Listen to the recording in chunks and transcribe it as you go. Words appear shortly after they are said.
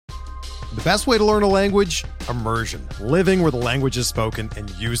The best way to learn a language? Immersion. Living where the language is spoken and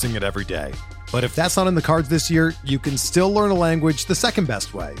using it every day. But if that's not in the cards this year, you can still learn a language the second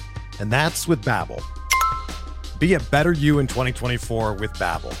best way, and that's with Babbel. Be a better you in 2024 with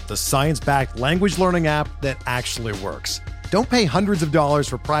Babbel, the science-backed language learning app that actually works. Don't pay hundreds of dollars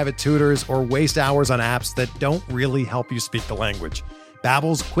for private tutors or waste hours on apps that don't really help you speak the language.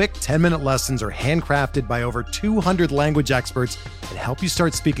 Babbel's quick 10-minute lessons are handcrafted by over 200 language experts and help you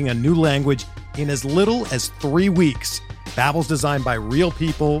start speaking a new language in as little as 3 weeks. Babbel's designed by real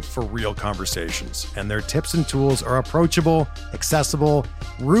people for real conversations, and their tips and tools are approachable, accessible,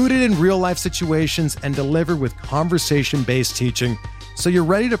 rooted in real-life situations, and delivered with conversation-based teaching, so you're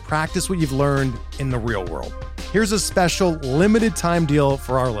ready to practice what you've learned in the real world. Here's a special limited-time deal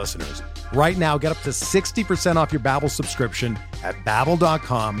for our listeners. Right now, get up to 60% off your Babbel subscription at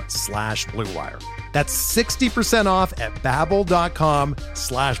babbel.com/Blue Wire. That's 60% off at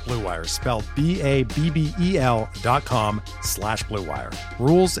babbel.com/Blue Wire, spelled BABBEL.com/Blue Wire.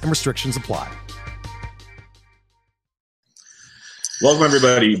 Rules and restrictions apply. Welcome,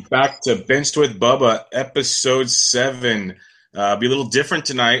 everybody, back to Benched with Bubba, episode 7. Be a little different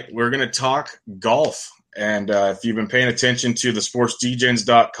tonight. We're going to talk golf. And if you've been paying attention to the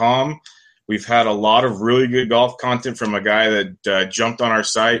sportsdgens.com, we've had a lot of really good golf content from a guy that jumped on our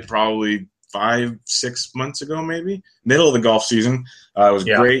site probably 5-6 months ago, maybe middle of the golf season. It was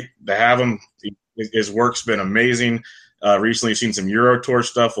great to have him. His work's been amazing. Recently seen some Euro Tour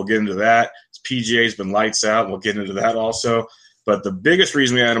stuff. We'll get into that. His PGA's been lights out. We'll get into that also. But the biggest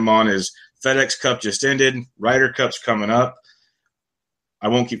reason we had him on is FedEx Cup just ended. Ryder Cup's coming up. I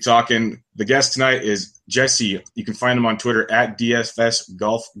won't keep talking. The guest tonight is Jesse. You can find him on Twitter at DFS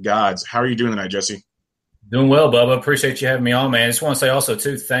Golf Gods. How are you doing tonight, Jesse? Doing well, Bubba. Appreciate you having me on, man. I just want to say also,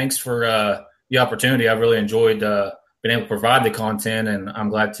 too, thanks for the opportunity. I've really enjoyed being able to provide the content, and I'm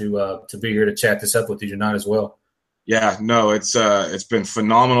glad to be here to chat this up with you tonight as well. Yeah, no, it's been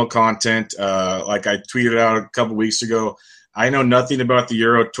phenomenal content. Like I tweeted out a couple weeks ago, I know nothing about the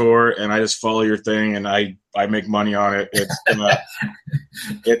Euro Tour, and I just follow your thing, and I make money on it. It's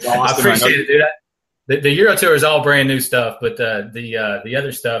it's awesome. I appreciate it, dude. The Euro Tour is all brand new stuff, but the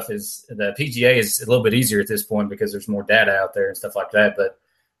other stuff is the PGA is a little bit easier at this point because there's more data out there and stuff like that. But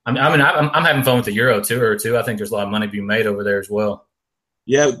I'm having fun with the Euro Tour too. I think there's a lot of money being made over there as well.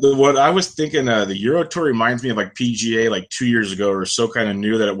 Yeah, what I was thinking, the Euro Tour reminds me of like PGA like 2 years ago, or so kind of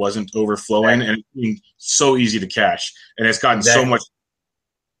new that it wasn't overflowing, and it's so easy to cash, and it's gotten so much.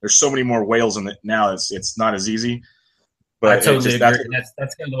 There's so many more whales in it now. It's not as easy. But I totally agree.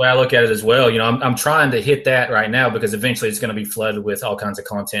 That's kind of the way I look at it as well. You know, I'm trying to hit that right now because eventually it's going to be flooded with all kinds of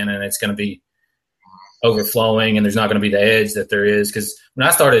content, and it's going to be overflowing, and there's not going to be the edge that there is. Because when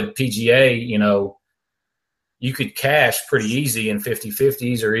I started PGA, you know, you could cash pretty easy in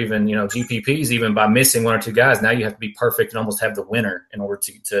 50-50s or even, you know, GPPs, even by missing one or two guys. Now you have to be perfect and almost have the winner in order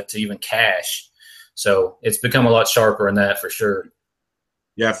to even cash. So it's become a lot sharper in that for sure.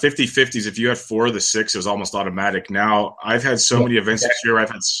 Yeah, 50-50s, if you had 4 of the 6, it was almost automatic. Now, I've had so many events this year where I've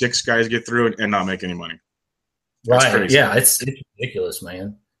had 6 guys get through and not make any money. Right. Yeah, it's ridiculous,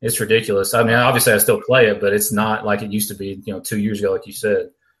 man. It's ridiculous. I mean, obviously I still play it, but it's not like it used to be, you know, 2 years ago, like you said.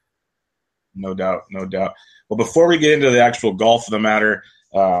 No doubt, no doubt. Well, before we get into the actual golf of the matter,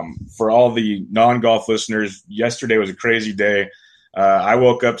 for all the non-golf listeners, yesterday was a crazy day. I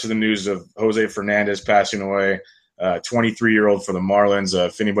woke up to the news of Jose Fernandez passing away, 23-year-old for the Marlins.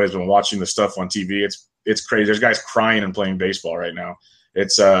 If anybody's been watching the stuff on TV, it's crazy. There's guys crying and playing baseball right now.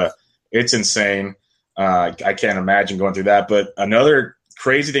 It's insane. I can't imagine going through that. But another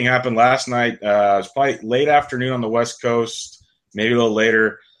crazy thing happened last night. It was probably late afternoon on the West Coast, maybe a little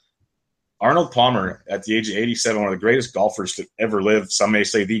later. Arnold Palmer, at the age of 87, one of the greatest golfers to ever live. Some may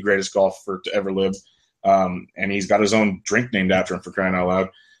say the greatest golfer to ever live. And he's got his own drink named after him, for crying out loud.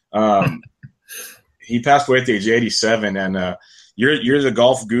 He passed away at the age of 87, and you're the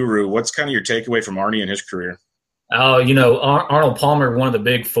golf guru. What's kind of your takeaway from Arnie and his career? Oh, you know, Arnold Palmer, one of the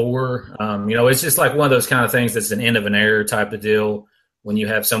big four. You know, it's just like one of those kind of things that's an end of an era type of deal when you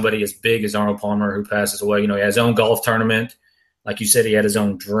have somebody as big as Arnold Palmer who passes away. You know, he has his own golf tournament. Like you said, he had his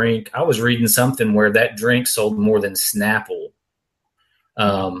own drink. I was reading something where that drink sold more than Snapple.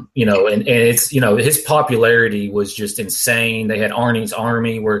 You know, and it's, you know, his popularity was just insane. They had Arnie's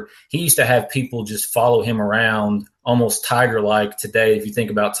Army, where he used to have people just follow him around, almost Tiger-like today. If you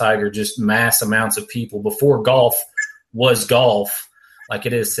think about Tiger, just mass amounts of people before golf was golf like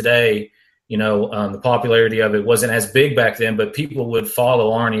it is today. You know, the popularity of it wasn't as big back then, but people would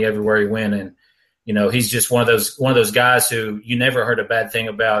follow Arnie everywhere he went. And, you know, he's just one of those guys who you never heard a bad thing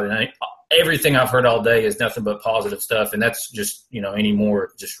about. And everything I've heard all day is nothing but positive stuff. And that's just, you know,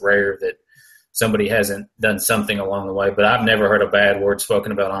 anymore just rare that somebody hasn't done something along the way. But I've never heard a bad word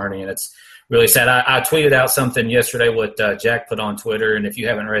spoken about Arnie, and it's really sad. I tweeted out something yesterday what Jack put on Twitter, and if you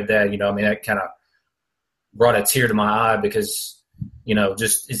haven't read that, that kind of brought a tear to my eye because,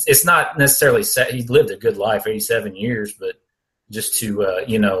 just it's not necessarily sad. He lived a good life, 87 years, but just to,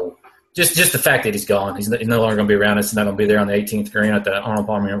 just the fact that he's gone. He's no longer going to be around us. He's not going to be there on the 18th green at the Arnold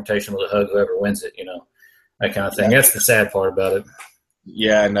Palmer Invitational to hug whoever wins it, that kind of thing. That's the sad part about it.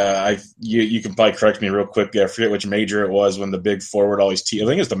 Yeah, and you can probably correct me real quick. I forget which major it was when the big forward always I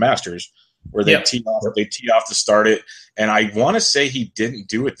think it's the Masters where they tee off to start it. And I want to say he didn't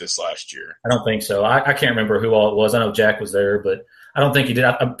do it this last year. I don't think so. I can't remember who all it was. I know Jack was there, but I don't think he did.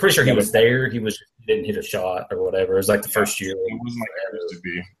 I'm pretty sure he was there. He didn't hit a shot or whatever. It was like the first year. It wasn't like it used to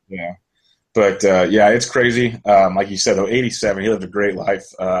be. Yeah. But, it's crazy. Like you said, though, 87, he lived a great life.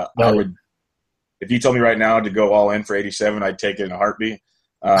 I would, if you told me right now to go all in for 87, I'd take it in a heartbeat.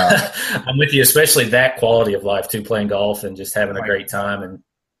 I'm with you, especially that quality of life, too, playing golf and just having a great time. And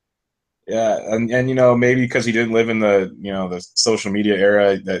yeah, and maybe because he didn't live in the social media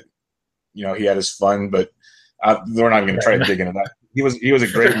era that, he had his fun, but we're not going to try to dig into that. He was a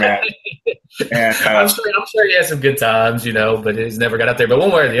great man. And I'm sure he had some good times, but he's never got out there. But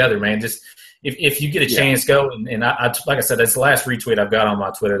one way or the other, man, just if you get a chance, go. And I like I said, that's the last retweet I've got on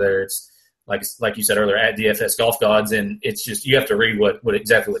my Twitter there. It's like you said earlier, at DFS Golf Gods, and it's just you have to read what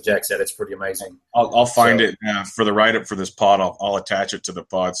exactly what Jack said. It's pretty amazing. I'll find it for the write-up for this pod. I'll attach it to the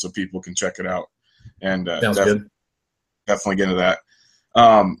pod so people can check it out. And sounds good. Definitely get into that.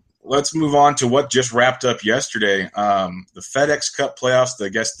 Let's move on to what just wrapped up yesterday. The FedEx Cup playoffs, I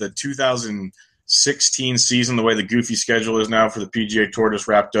guess the 2016 season, the way the goofy schedule is now for the PGA Tour just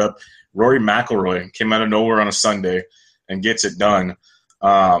wrapped up. Rory McIlroy came out of nowhere on a Sunday and gets it done.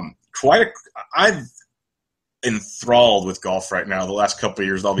 I'm enthralled with golf right now. The last couple of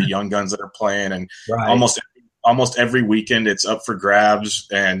years, all the young guns that are playing, and almost every weekend it's up for grabs.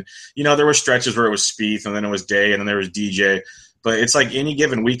 And there were stretches where it was Spieth, and then it was Day, and then there was DJ. But it's like any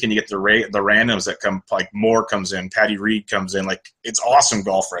given weekend, you get the randoms that come. Like Moore comes in, Patty Reed comes in. Like it's awesome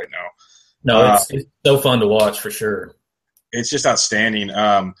golf right now. No, it's so fun to watch for sure. It's just outstanding.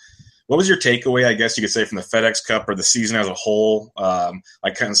 What was your takeaway, I guess you could say, from the FedEx Cup or the season as a whole?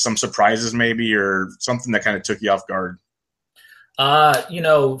 Like kind of some surprises maybe or something that kind of took you off guard?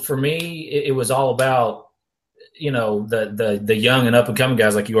 For me, it was all about, the young and up-and-coming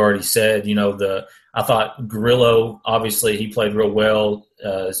guys, like you already said. I thought Grillo, obviously, he played real well,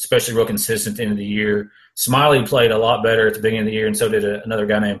 especially real consistent at the end of the year. Smiley played a lot better at the beginning of the year, and so did another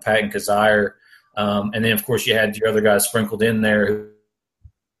guy named Patton Kazire. And then, of course, you had your other guys sprinkled in there who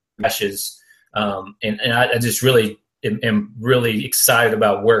ashes. And I just really am really excited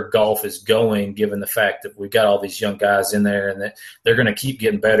about where golf is going, given the fact that we've got all these young guys in there and that they're going to keep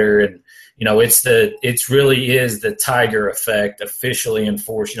getting better. And, it really is the Tiger effect officially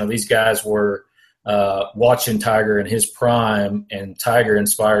enforced. These guys were watching Tiger in his prime, and Tiger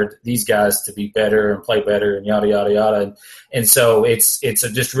inspired these guys to be better and play better and yada, yada, yada. And so it's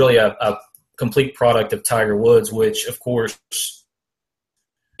just really a complete product of Tiger Woods, which, of course,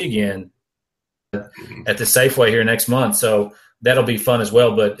 again at the Safeway here next month, so that'll be fun as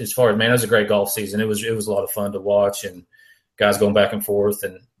well. But as far as, man, it was a great golf season. It was a lot of fun to watch, and guys going back and forth,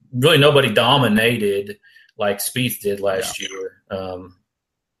 and really nobody dominated like Spieth did last year. Of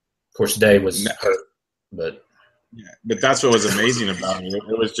course, Day was hurt, but that's what was amazing about it.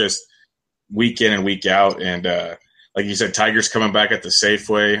 It was just week in and week out, and like you said, Tiger's coming back at the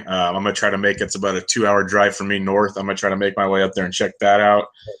Safeway. I'm going to try to make it's about a 2-hour drive for me north. I'm going to try to make my way up there and check that out.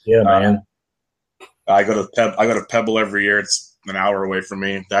 Yeah, man. I go to Pebble every year. It's an hour away from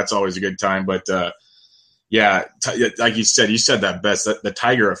me. That's always a good time. But like you said that best. The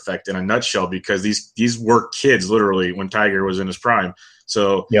Tiger effect in a nutshell, because these were kids literally when Tiger was in his prime.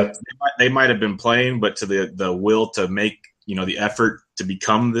 So they might have been playing, but to the will to make the effort to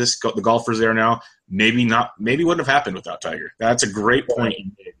become the golfers they are now. Maybe not. Maybe wouldn't have happened without Tiger. That's a great point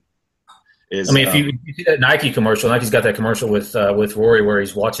you made. If you see that Nike commercial, Nike's got that commercial with Rory where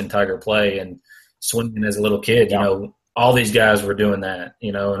he's watching Tiger play and swinging as a little kid. All these guys were doing that.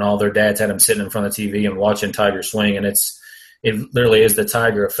 And all their dads had them sitting in front of the TV and watching Tiger swing, and it literally is the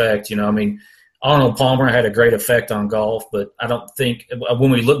Tiger effect. Arnold Palmer had a great effect on golf, but I don't think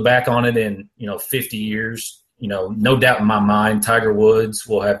when we look back on it in 50 years. No doubt in my mind, Tiger Woods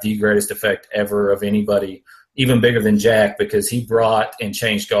will have the greatest effect ever of anybody, even bigger than Jack, because he brought and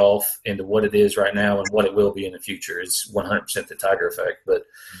changed golf into what it is right now and what it will be in the future. It's 100% the Tiger effect. But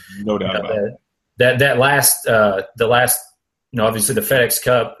no doubt about it. The last, obviously the FedEx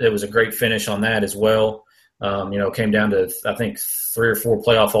Cup, it was a great finish on that as well. Came down to, I think, 3 or 4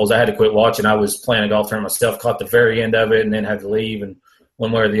 playoff holes. I had to quit watching. I was playing a golf tournament myself, caught the very end of it, and then had to leave. And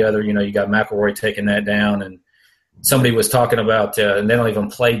one way or the other, you got McIlroy taking that down. And somebody was talking about, and they don't even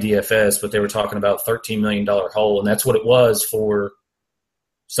play DFS, but they were talking about $13 million hole. And that's what it was for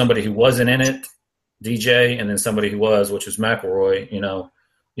somebody who wasn't in it, DJ, and then somebody who was, which was McIlroy. You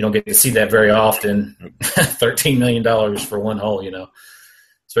don't get to see that very often. $13 million for one hole,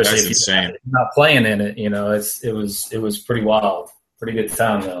 especially That's if you're insane. not playing in it. It was pretty wild. Pretty good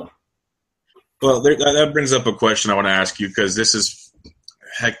time though. Well, that brings up a question I want to ask you, because this is,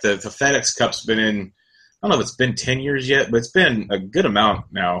 heck, the FedEx Cup's been in, I don't know if it's been 10 years yet, but it's been a good amount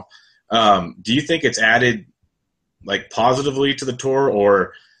now. Do you think it's added like positively to the tour,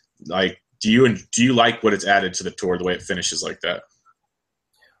 or like do you like what it's added to the tour, the way it finishes like that?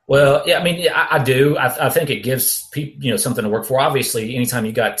 Well, yeah, I mean, yeah, I do. I think it gives people, something to work for. Obviously, anytime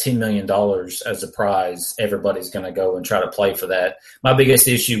you got $10 million as a prize, everybody's going to go and try to play for that. My biggest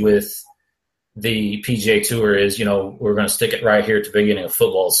issue with the PGA Tour is, we're going to stick it right here at the beginning of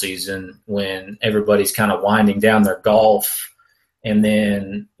football season when everybody's kind of winding down their golf. And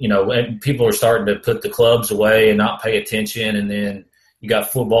then, and people are starting to put the clubs away and not pay attention. And then you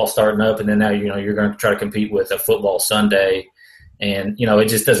got football starting up. And then now, you're going to try to compete with a football Sunday. And, it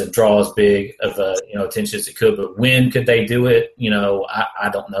just doesn't draw as big of attention as it could. But when could they do it? I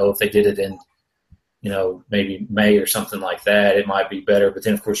don't know. If they did it in, maybe May or something like that, it might be better. But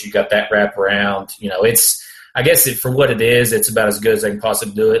then, of course, you got that wraparound. I guess for what it is, it's about as good as they can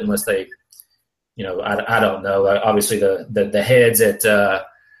possibly do it, unless they, I don't know. Obviously, the heads at the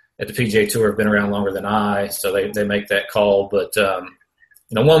PGA Tour have been around longer than I, so they make that call. But,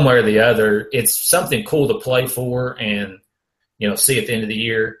 one way or the other, it's something cool to play for and, see at the end of the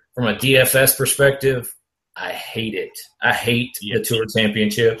year. From a DFS perspective, I hate it. I hate the Tour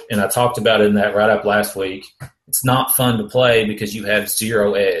Championship, and I talked about it in that write-up last week. It's not fun to play because you have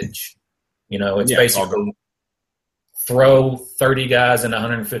zero edge. It's basically throw 30 guys in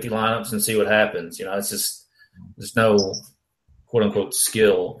 150 lineups and see what happens. It's just there's no quote-unquote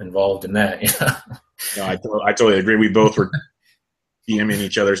skill involved in that. No, I totally agree. We both were DMing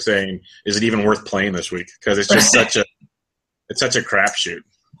each other saying, is it even worth playing this week? Because it's just such a crapshoot.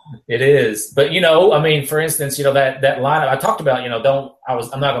 It is. But, for instance, that lineup I talked about, I'm not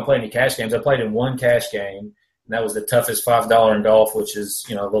going to play any cash games. I played in one cash game, and that was the toughest $5 in golf, which is,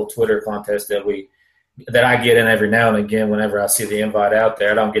 a little Twitter contest that I get in every now and again whenever I see the invite out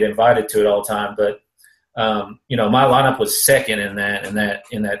there. I don't get invited to it all the time, but, my lineup was second in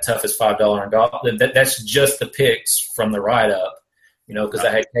that toughest $5 in golf. That's just the picks from the write-up, because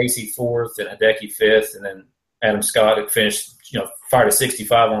I had Casey fourth and Hideki fifth, and then Adam Scott had finished, fired a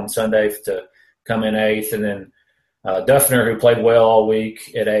 65 on Sunday to come in eighth, and then Duffner, who played well all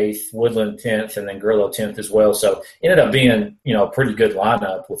week, at eighth, Woodland 10th, and then Grillo 10th as well. So it ended up being, a pretty good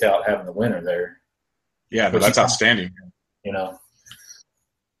lineup without having the winner there. Yeah, but that's outstanding.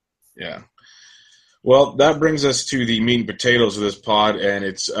 Yeah. Well, that brings us to the meat and potatoes of this pod, and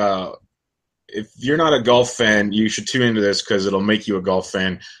it's if you're not a golf fan, you should tune into this because it'll make you a golf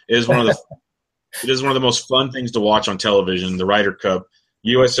fan. It is one of the most fun things to watch on television, the Ryder Cup,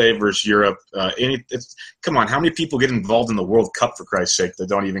 USA versus Europe. Come on, how many people get involved in the World Cup, for Christ's sake, that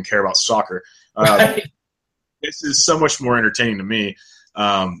don't even care about soccer? Right. This is so much more entertaining to me.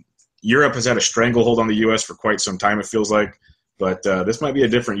 Europe has had a stranglehold on the U.S. for quite some time, it feels like, but this might be a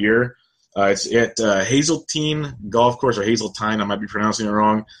different year. It's at Hazeltine Golf Course, or Hazeltine, I might be pronouncing it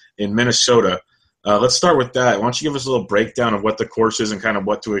wrong, in Minnesota. Let's start with that. Why don't you give us a little breakdown of what the course is and kind of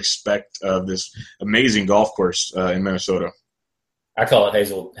what to expect of this amazing golf course in Minnesota? I call it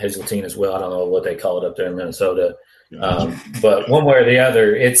Hazeltine as well. I don't know what they call it up there in Minnesota. But one way or the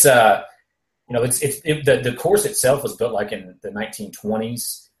other, it's the course itself was built like in the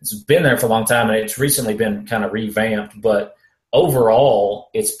 1920s. It's been there for a long time, and it's recently been kind of revamped. But overall,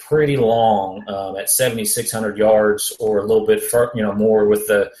 it's pretty long at 7,600 yards, or a little bit more with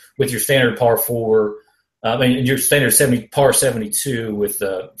your standard par 4. Your standard par 72 with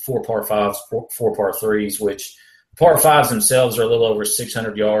the 4 par 5s, 4 par 3s, which par 5s themselves are a little over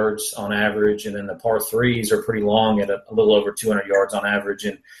 600 yards on average, and then the par 3s are pretty long at a little over 200 yards on average.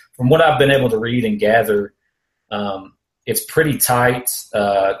 And from what I've been able to read and gather, it's pretty tight.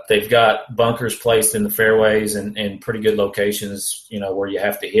 They've got bunkers placed in the fairways and pretty good locations, where you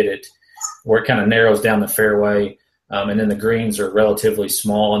have to hit it, where it kind of narrows down the fairway. And then the greens are relatively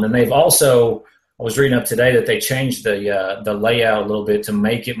small. And then they've also, I was reading up today that they changed the layout a little bit to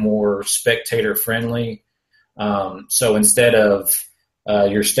make it more spectator friendly. So instead of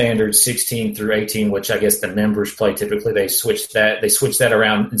your standard 16 through 18, which I guess the members play typically. They switched that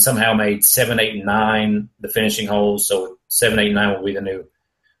around and somehow made 7, 8, and 9 the finishing holes. So 7, 8, and 9 will be the new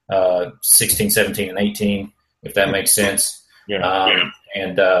 16, 17, and 18, if that makes sense.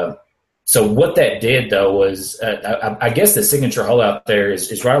 So what that did, though, was I guess the signature hole out there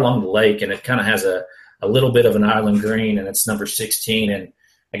is right along the lake, and it kind of has a little bit of an island green, and it's number 16. And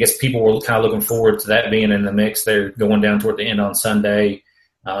I guess people were kind of looking forward to that being in the mix. They're going down toward the end on Sunday.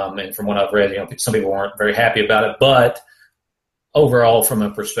 And from what I've read, some people weren't very happy about it. But overall, from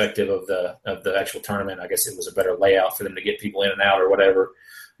a perspective of the actual tournament, I guess it was a better layout for them to get people in and out or whatever.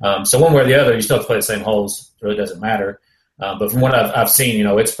 So one way or the other, you still have to play the same holes. It really doesn't matter. But from what I've seen,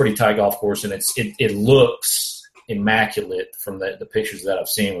 it's a pretty tight golf course, and it looks immaculate from the pictures that I've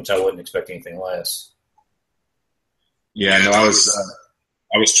seen, which I wouldn't expect anything less. Yeah, no, I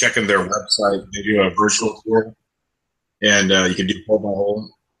was checking their website. They do a virtual tour, and you can do hole by hole,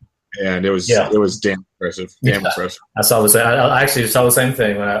 and it was damn impressive. Impressive. I saw this. I actually saw the same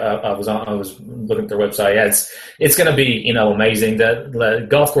thing when I was looking at their website. Yeah, it's going to be amazing. The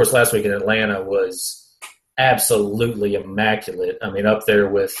golf course last week in Atlanta was absolutely immaculate. I mean, up there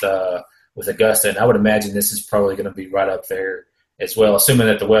with Augusta, and I would imagine this is probably going to be right up there as well, assuming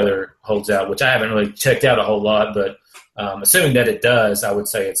that the weather holds out, which I haven't really checked out a whole lot, but assuming that it does, I would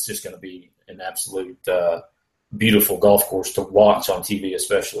say it's just going to be an absolute beautiful golf course to watch on TV,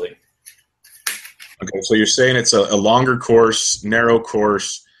 especially. Okay, so you're saying it's a longer course, narrow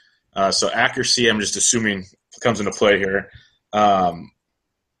course. So accuracy, I'm just assuming, comes into play here.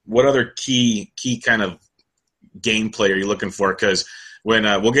 What other key kind of gameplay are you looking for? Because when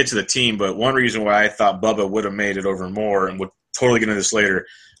we'll get to the team, but one reason why I thought Bubba would have made it over more, and we'll totally get into this later,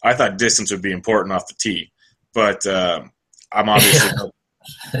 I thought distance would be important off the tee. But I'm obviously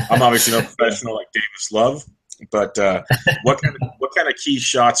no professional like Davis Love. But what kind of key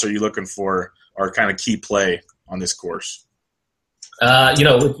shots are you looking for, or kind of key play on this course?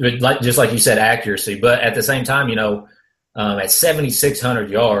 Just like you said, accuracy. But at the same time, at 7,600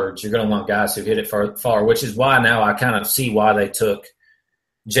 yards, you're going to want guys who hit it far, which is why now I kind of see why they took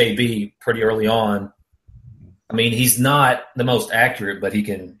JB pretty early on. I mean, he's not the most accurate, but he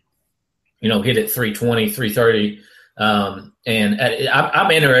can, hit it 320, 330. And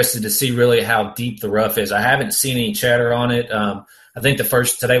I'm interested to see really how deep the rough is. I haven't seen any chatter on it. I think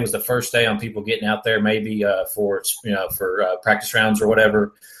today was the first day on people getting out there, maybe for practice rounds or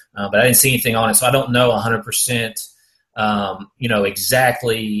whatever. But I didn't see anything on it, so I don't know 100%.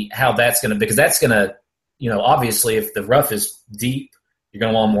 Exactly how that's going to, because that's going to, obviously if the rough is deep, you're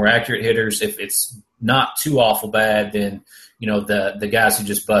going to want more accurate hitters. If it's not too awful bad, then, the guys who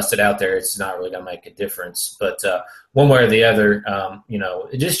just busted out there, it's not really going to make a difference. But one way or the other,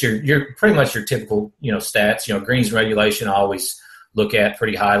 just your pretty much your typical, stats, greens and regulation, I always look at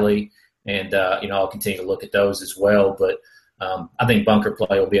pretty highly, and, I'll continue to look at those as well. But I think bunker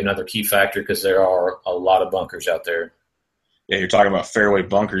play will be another key factor because there are a lot of bunkers out there. Yeah, you're talking about fairway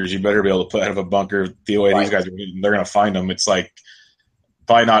bunkers. You better be able to put out of a bunker the way these guys are. They're going to find them. It's like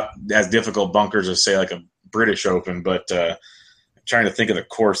probably not as difficult bunkers as, say, like a British Open, but I'm trying to think of the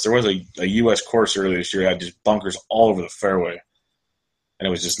course. There was a U.S. course earlier this year that had just bunkers all over the fairway, and it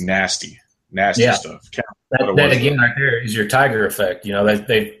was just nasty stuff. That again right there is your Tiger effect.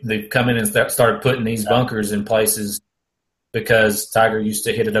 They've come in and started putting these bunkers in places because Tiger used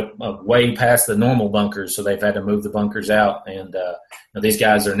to hit it up way past the normal bunkers, so they've had to move the bunkers out. And these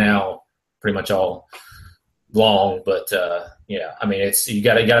guys are now pretty much all long, but I mean, it's you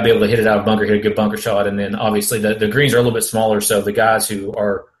got to be able to hit it out of bunker, hit a good bunker shot, and then obviously the greens are a little bit smaller, so the guys who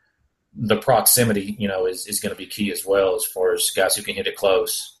are the proximity, is going to be key as well as far as guys who can hit it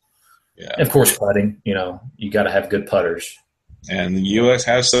close. Yeah, and of course, putting. You got to have good putters. And the U.S.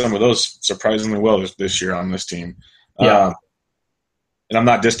 has some of those surprisingly well this year on this team. Yeah. And I'm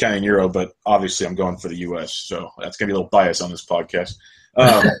not discounting Euro, but obviously I'm going for the U.S., so that's going to be a little bias on this podcast.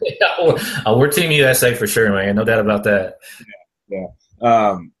 We're Team USA for sure, man. No doubt about that.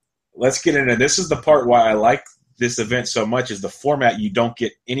 Yeah. Let's get into this. Is the part why I like this event so much is the format you don't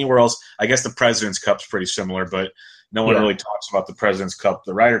get anywhere else. I guess the President's Cup's pretty similar, but no one really talks about the President's Cup.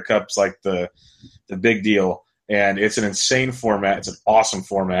 The Ryder Cup's like the big deal, and it's an insane format. It's an awesome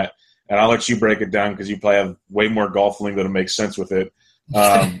format. And I'll let you break it down because you probably have way more golf lingo to make sense with it.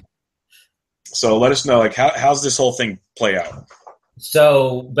 So let us know, how's this whole thing play out?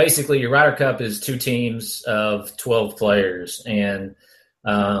 So basically, your Ryder Cup is 2 teams of 12 players. And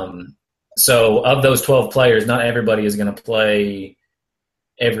so of those 12 players, not everybody is going to play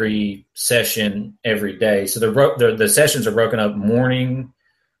every session every day. So the sessions are broken up morning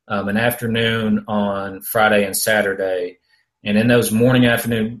and afternoon on Friday and Saturday. And in those morning,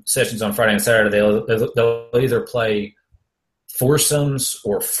 afternoon sessions on Friday and Saturday, they'll either play foursomes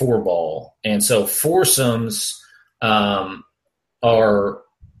or four ball. And so foursomes are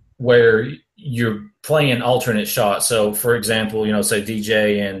where you're playing alternate shots. So, for example, say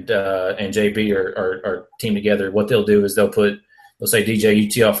DJ and JB are teamed together. What they'll do is they'll say, DJ, you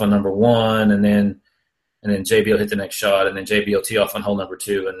tee off on number one, and then JB will hit the next shot, and then JB will tee off on hole number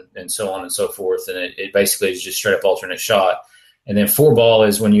two, and so on and so forth. And it basically is just straight up alternate shot. And then four ball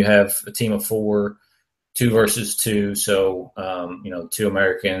is when you have a team of four, 2 versus 2. So, 2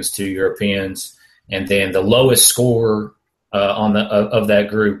 Americans, 2 Europeans, and then the lowest score of that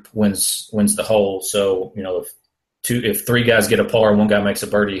group wins the hole. So, if 3 guys get a par and 1 guy makes a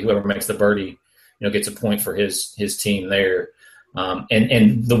birdie, whoever makes the birdie, gets a point for his team there.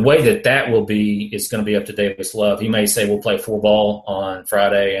 And the way that will be is going to be up to Davis Love. He may say we'll play 4 ball on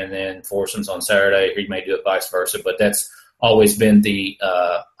Friday and then foursomes on Saturday, or he may do it vice versa. But that's always been the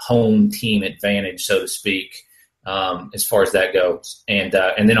home team advantage, so to speak, as far as that goes. And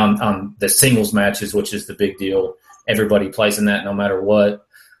then on the singles matches, which is the big deal, everybody plays in that no matter what.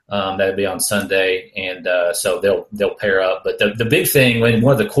 That'll be on Sunday, and so they'll pair up. But the big thing, and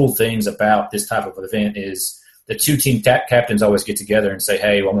one of the cool things about this type of event is the 2 team captains always get together and say,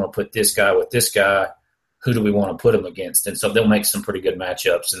 hey, I'm going to put this guy with this guy. Who do we want to put them against? And so they'll make some pretty good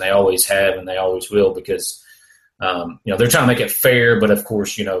matchups, and they always have and they always will because they're trying to make it fair, but of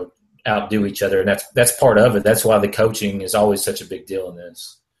course, outdo each other, and that's part of it. That's why the coaching is always such a big deal in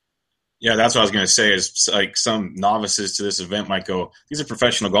this. Yeah, that's what I was going to say is like some novices to this event might go, these are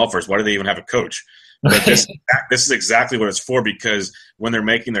professional golfers. Why do they even have a coach? But this is exactly what it's for, because when they're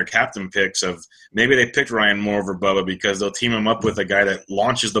making their captain picks of maybe they picked Ryan Moore over Bubba because they'll team him up with a guy that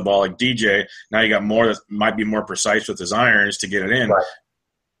launches the ball like DJ. Now you got more that might be more precise with his irons to get it in. Right.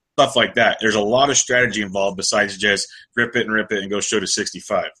 Stuff like that. There's a lot of strategy involved besides just rip it and go show to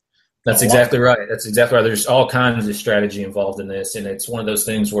 65. That's exactly right. That's exactly right. There's all kinds of strategy involved in this, and it's one of those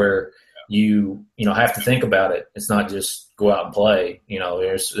things where you have to think about it. It's not just go out and play.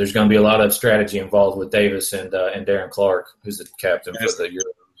 There's going to be a lot of strategy involved with Davis and Darren Clarke, who's the captain for the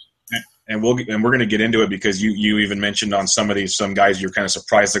Euros. And we're going to get into it because you even mentioned on some guys you're kind of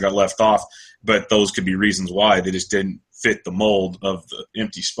surprised they got left off, but those could be reasons why they just didn't fit the mold of the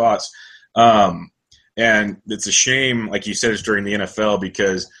empty spots. And it's a shame, like you said, it's during the NFL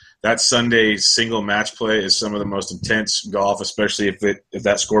because that Sunday single match play is some of the most intense golf, especially if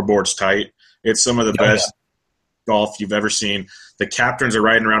that scoreboard's tight. It's some of the best golf you've ever seen. The captains are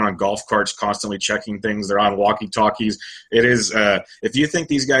riding around on golf carts, constantly checking things. They're on walkie-talkies. It is if you think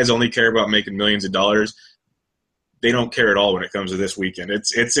these guys only care about making millions of dollars, they don't care at all when it comes to this weekend.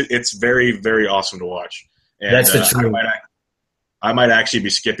 It's very, very awesome to watch. And, that's the truth. I might actually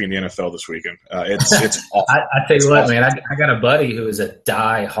be skipping the NFL this weekekend. It's awesome. I tell you what, man, I got a buddy who is a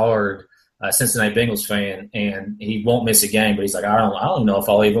die-hard Cincinnati Bengals fan, and he won't miss a game. But he's like, I don't know if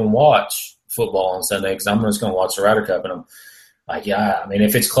I'll even watch football on Sunday because I'm just going to watch the Ryder Cup. And I'm like, yeah, I mean,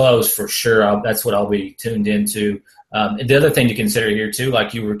 if it's close, for sure, that's what I'll be tuned into. The other thing to consider here too,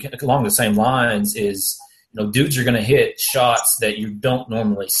 like you were along the same lines, is dudes are going to hit shots that you don't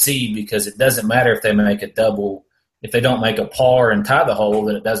normally see because it doesn't matter if they make a double. If they don't make a par and tie the hole,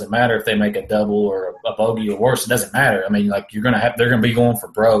 then it doesn't matter if they make a double or a bogey or worse. It doesn't matter. I mean, like they're going to be going for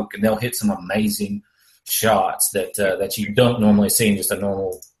broke, and they'll hit some amazing shots that you don't normally see in just a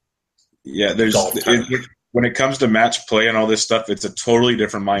normal. Yeah, when it comes to match play and all this stuff, it's a totally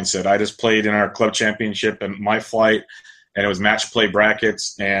different mindset. I just played in our club championship and my flight, and it was match play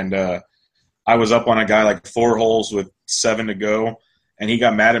brackets, and I was up on a guy like 4 holes with 7 to go, and he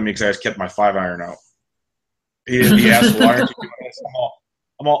got mad at me because I just kept my 5-iron out. He asked, "Why aren't you doing this?"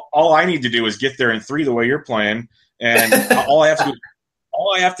 All I need to do is get there in 3 the way you're playing, and all I have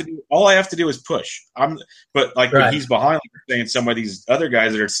to do is push. But when he's behind, like you're saying, some of these other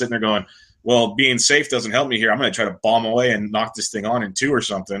guys that are sitting there going, "Well, being safe doesn't help me here. I'm going to try to bomb away and knock this thing on in 2 or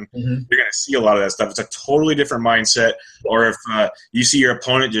something." Mm-hmm. You're going to see a lot of that stuff. It's a totally different mindset. Or if you see your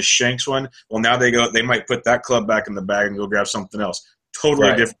opponent just shanks one, well, now they might put that club back in the bag and go grab something else. Totally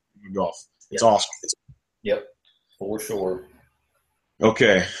different from golf. It's awesome. Yep, for sure.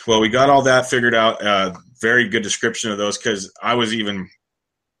 Okay, well, we got all that figured out. Very good description of those, because I was even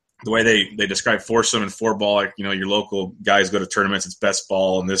the way they describe foursome and 4-ball. Like, your local guys go to tournaments. It's best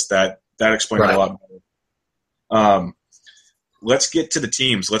ball and this that explains a lot better. Let's get to the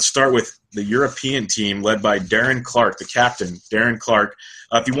teams. Let's start with the European team led by Darren Clarke, the captain, Darren Clarke.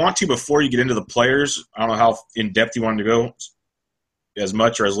 If you want to, before you get into the players, I don't know how in depth you wanted to go. As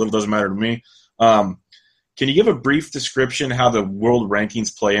much or as little doesn't matter to me. Can you give a brief description how the world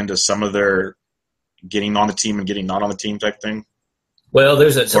rankings play into some of their, getting on the team and getting not on the team type thing? Well,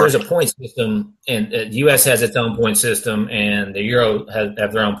 there's a point system, and the U.S. has its own point system, and the Euro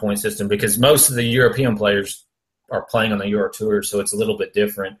have their own point system because most of the European players are playing on the Euro Tour, so it's a little bit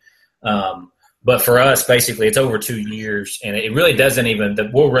different. But for us, basically, it's over 2 years, and it really doesn't even –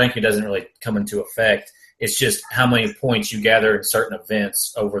 the world ranking doesn't really come into effect. It's just how many points you gather in certain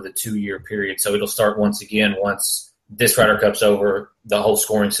events over the 2-year period. So it'll start once this Ryder Cup's over, the whole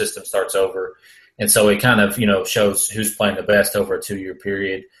scoring system starts over. And so it kind of, shows who's playing the best over a 2-year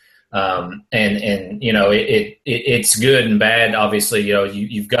period. It's good and bad. Obviously,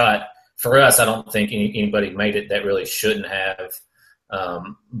 you've got – for us, I don't think anybody made it that really shouldn't have.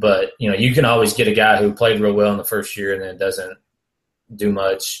 But you can always get a guy who played real well in the first year and then doesn't do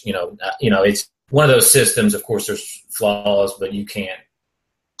much. It's one of those systems. Of course, there's flaws, but you can't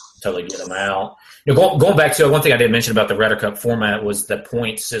totally get them out. Going back to one thing I didn't mention about the Ryder Cup format was the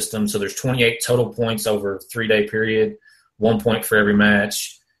point system. So there's 28 total points over a 3-day period, 1 point for every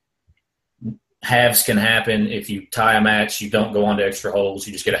match. Halves can happen. If you tie a match, you don't go on to extra holes.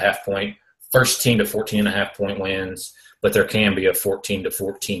 You just get a half point. First team to 14.5 point wins. But there can be a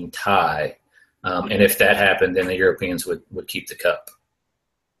 14-14 tie. And if that happened, then the Europeans would keep the cup.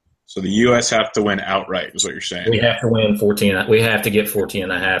 So the U.S. have to win outright is what you're saying. We have to win 14. We have to get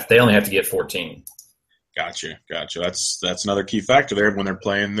 14.5. They only have to get 14. Gotcha. That's another key factor there when they're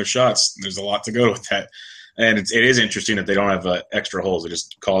playing their shots. There's a lot to go with that. And it is interesting that they don't have extra holes. They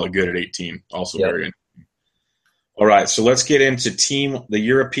just call it good at 18. Also very interesting. All right, so let's get into the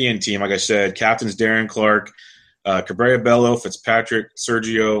European team. Like I said, captains Darren Clarke, Cabrera Bello, Fitzpatrick,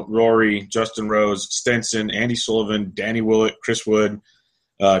 Sergio, Rory, Justin Rose, Stenson, Andy Sullivan, Danny Willett, Chris Wood.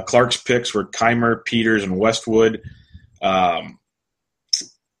 Clark's picks were Keimer, Peters, and Westwood. What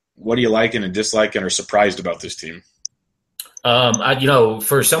are you liking and disliking or surprised about this team?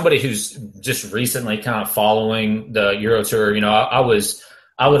 For somebody who's just recently kind of following the Euro Tour,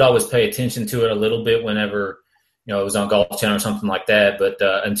 I would always pay attention to it a little bit whenever, it was on Golf Channel or something like that. But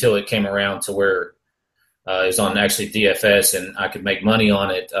until it came around to where it was on actually DFS and I could make money on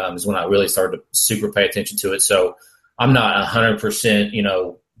it, is when I really started to super pay attention to it. So I'm not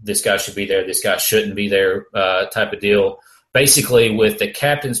 100%, this guy should be there, this guy shouldn't be there type of deal. Basically, with the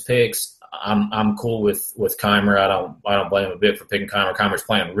captain's picks, I'm cool with Keimer. I don't blame him a bit for picking Keimer. Keimer's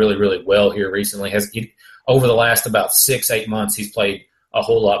playing really, really well here recently. Over the last about 6-8 months, he's played a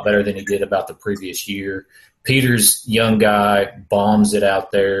whole lot better than he did about the previous year. Peters, young guy, bombs it out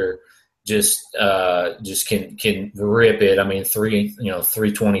there. Just can rip it. I mean,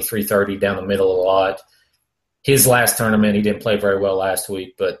 320, 330 down the middle a lot. His last tournament, he didn't play very well last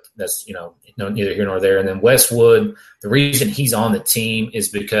neither here nor there. And then Westwood, the reason he's on the team is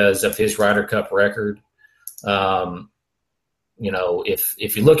because of his Ryder Cup record. If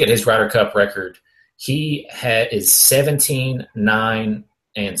you look at his Ryder Cup record, he is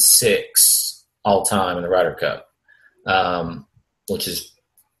 17-9-6 all time in the Ryder Cup, which is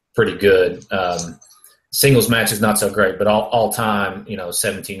pretty good. Singles match is not so great, but all time,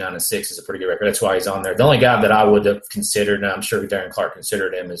 17-9-6 is a pretty good record. That's why he's on there. The only guy that I would have considered, and I'm sure Darren Clarke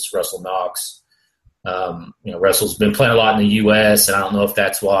considered him, is Russell Knox. Russell's been playing a lot in the U.S., and I don't know if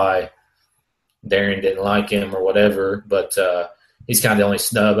that's why Darren didn't like him or whatever, but he's kind of the only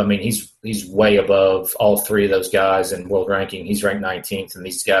snub. I mean, he's way above all three of those guys in world ranking. He's ranked 19th, and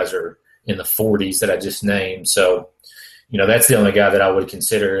these guys are in the 40s that I just named. So, that's the only guy that I would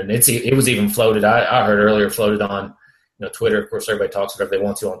consider. And it was even floated. I heard earlier floated on Twitter. Of course, everybody talks about if they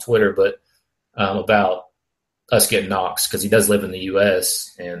want to on Twitter, but about us getting Knox because he does live in the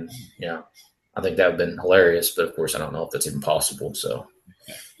U.S. And, I think that would have been hilarious. But, of course, I don't know if that's even possible. So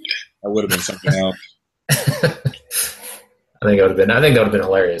that would have been something else. I think that would have been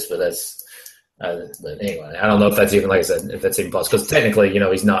hilarious. But that's but anyway, I don't know if that's even, like I said, if that's even possible. Because technically,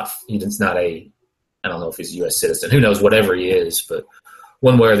 he's not a – I don't know if he's a U.S. citizen. Who knows? Whatever he is, but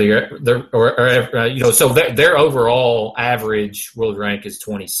one way or the other, so their overall average world rank is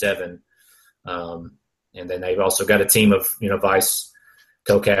 27, and then they've also got a team of vice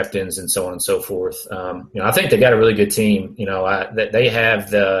co-captains and so on and so forth. I think they got a really good team. They've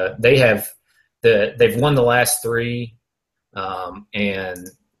won the last three, and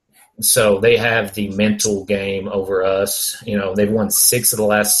so they have the mental game over us. They've won 6 of the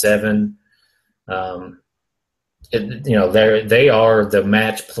last 7. They are the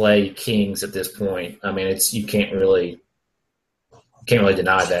match play kings at this point. I mean, you can't really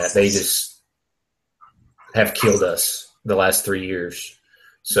deny that. They just have killed us the last 3 years.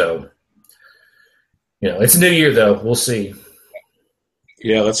 So, it's a new year though. We'll see.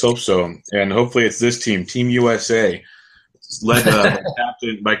 Yeah, let's hope so. And hopefully it's this team, Team USA, led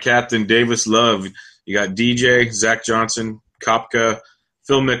by Captain Davis Love. You got DJ, Zach Johnson, Kopka,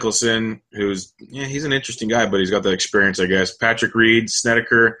 Phil Mickelson, he's an interesting guy, but he's got the experience, I guess. Patrick Reed,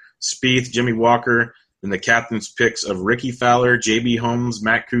 Snedeker, Spieth, Jimmy Walker, and the captain's picks of Ricky Fowler, JB Holmes,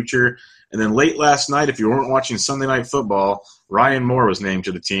 Matt Kuchar. And then late last night, if you weren't watching Sunday Night Football, Ryan Moore was named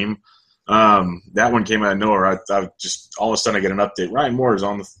to the team. That one came out of nowhere. I just all of a sudden I get an update. Ryan Moore is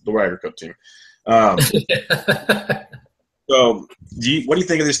on the Ryder Cup team. So what do you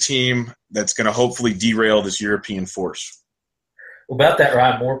think of this team that's going to hopefully derail this European force? Well, about that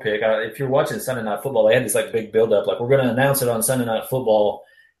Ryan Moore pick, if you're watching Sunday Night Football, they had this big build-up. We're going to announce it on Sunday Night Football,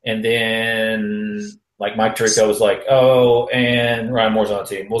 and then Mike Tirico was like, oh, and Ryan Moore's on the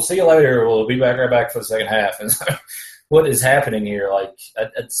team. We'll see you later. We'll be right back for the second half. And so, what is happening here?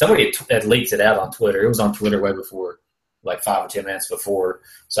 Somebody had leaked it out on Twitter. It was on Twitter way before, 5 or 10 minutes before.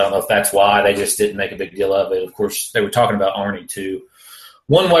 So I don't know if that's why they just didn't make a big deal of it. Of course, they were talking about Arnie too.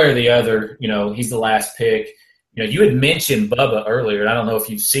 One way or the other, he's the last pick. You had mentioned Bubba earlier, and I don't know if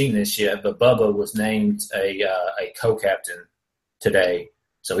you've seen this yet, but Bubba was named a co-captain today.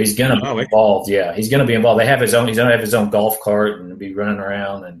 So he's going to be involved. Yeah, he's going to be involved. He's going to have his own golf cart and be running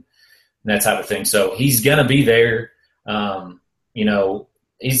around and that type of thing. So he's going to be there.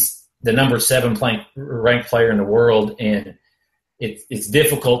 He's the number 7 ranked player in the world, and it's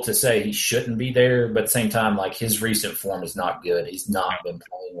difficult to say he shouldn't be there, but at the same time, his recent form is not good. He's not been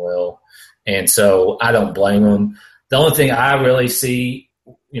playing well, and so I don't blame him. The only thing I really see,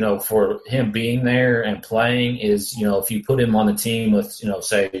 for him being there and playing is, if you put him on the team with,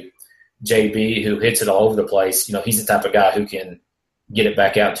 say, JB, who hits it all over the place, he's the type of guy who can get it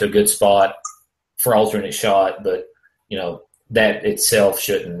back out to a good spot for alternate shot, but that itself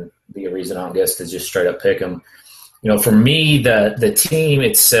shouldn't be a reason, I guess, to just straight up pick him. For me, the team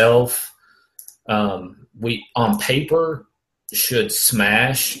itself, we on paper should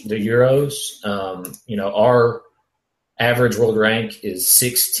smash the Euros. Our average world rank is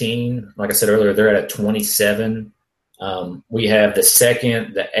 16. Like I said earlier, they're at a 27. We have the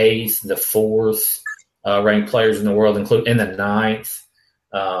 2nd, the 8th, the 4th ranked players in the world, including the 9th.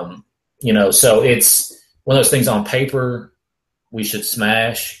 So it's one of those things on paper we should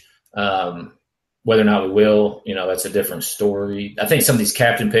smash. Whether or not we will, that's a different story. I think some of these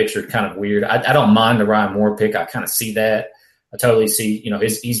captain picks are kind of weird. I don't mind the Ryan Moore pick. I kind of see that. I totally see,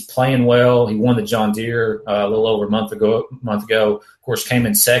 he's playing well. He won the John Deere a little over a month ago. Of course, came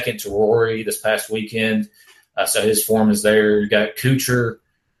in 2nd to Rory this past weekend. So his form is there. You got Kuchar,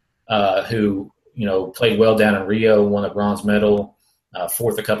 who, played well down in Rio, won a bronze medal,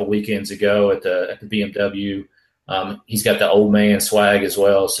 4th a couple weekends ago at the BMW. He's got the old man swag as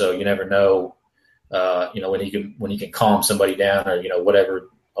well, so you never know, when he can calm somebody down or whatever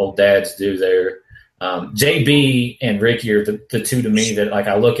old dads do there. JB and Ricky are the two to me that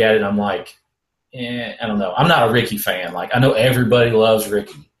I look at it and I'm like, I don't know. I'm not a Ricky fan. I know everybody loves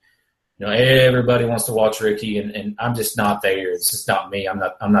Ricky. Everybody wants to watch Ricky, and I'm just not there. It's just not me. I'm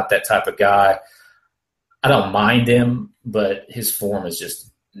not that type of guy. I don't mind him, but his form is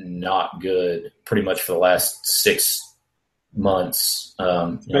just not good pretty much for the last 6 months.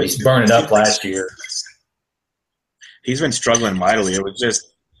 He's burning up last year. He's been struggling mightily. It was just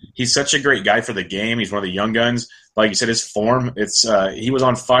he's such a great guy for the game. He's one of the young guns. Like you said, his form, it's he was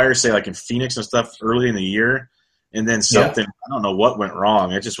on fire, say, in Phoenix and stuff early in the year, and then something, I don't know what went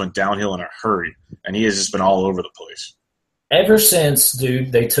wrong. It just went downhill in a hurry, and he has just been all over the place. Ever since,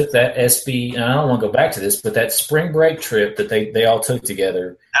 dude, they took that SB, and I don't want to go back to this, but that spring break trip that they all took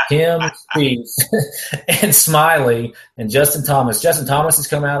together, him, Spieth, and Smiley, and Justin Thomas. Justin Thomas has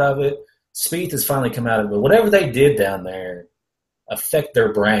come out of it. Spieth has finally come out of it. But whatever they did down there affect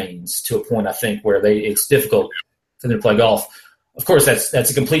their brains to a point, I think, where it's difficult for them to play golf. Of course,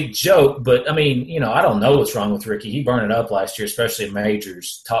 that's a complete joke, but, I don't know what's wrong with Ricky. He burned it up last year, especially in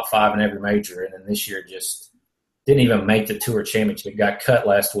majors, top 5 in every major, and then this year just – didn't even make the Tour Championship. Got cut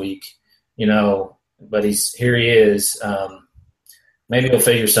last week, but here he is. Maybe he'll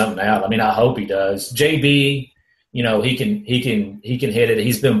figure something out. I hope he does. JB, he can hit it.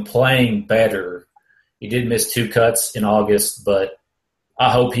 He's been playing better. He did miss 2 cuts in August, but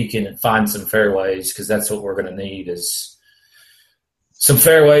I hope he can find some fairways, because that's what we're going to need is some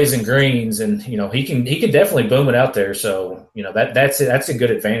fairways and greens, and he can definitely boom it out there. So that's a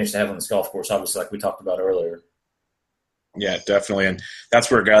good advantage to have on this golf course, obviously, like we talked about earlier. Yeah, definitely, and that's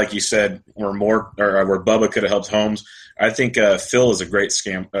where a guy like you said, where Bubba could have helped Holmes. I think Phil is a great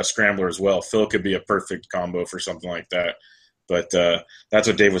scrambler as well. Phil could be a perfect combo for something like that. But that's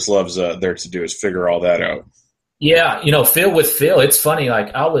what Davis loves there to do, is figure all that out. Yeah, Phil, it's funny.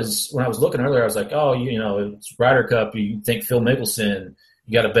 When I was looking earlier, I was like, oh, it's Ryder Cup. You think Phil Mickelson?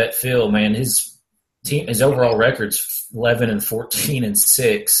 You got to bet Phil, man. His his overall record's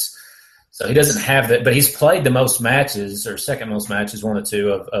 11-14-6. So he doesn't have that, but he's played the most matches, or second most matches, one or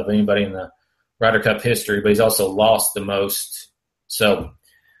two of anybody in the Ryder Cup history, but he's also lost the most. So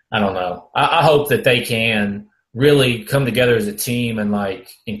I don't know. I hope that they can really come together as a team and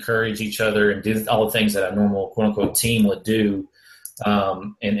like encourage each other and do all the things that a normal quote unquote team would do,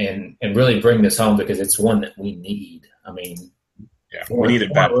 and really bring this home, because it's one that we need. I mean, yeah, we need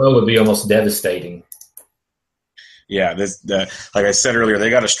it back. Would be almost devastating. Yeah, like I said earlier, they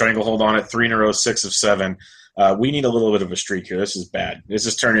got a stranglehold on it. 3 in a row, 6 of 7. We need a little bit of a streak here. This is bad. This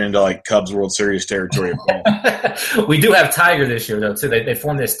is turning into like Cubs World Series territory. We do have Tiger this year, though, too. They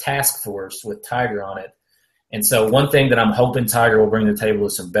formed this task force with Tiger on it. And so one thing that I'm hoping Tiger will bring to the table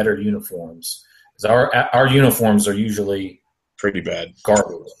is some better uniforms. Because our uniforms are usually pretty bad.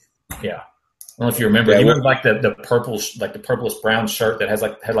 Garbage. Yeah. I don't know if you remember. You remember like the purplish brown shirt that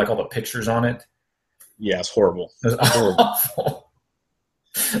had all the pictures on it? Yeah, it's horrible. It was horrible.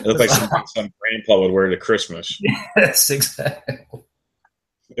 It looked like some grandpa would wear it at Christmas. Yes, exactly.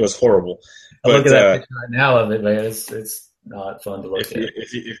 It was horrible. I look at that picture right now of it, man. It's not fun to look at.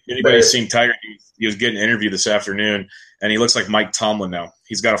 If anybody's seen Tiger, he was getting an interview this afternoon, and he looks like Mike Tomlin now.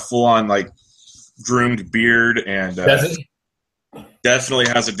 He's got a full-on, like, groomed beard, and definitely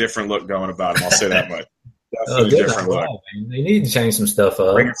has a different look going about him. I'll say that much. Definitely a different look. They need to change some stuff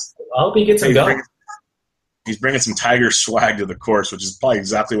up. I hope he gets some going. He's bringing some Tiger swag to the course, which is probably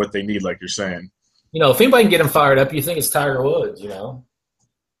exactly what they need, like you're saying. If anybody can get him fired up, you think it's Tiger Woods,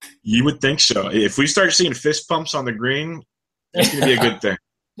 You would think so. If we start seeing fist pumps on the green, it's going to be a good thing.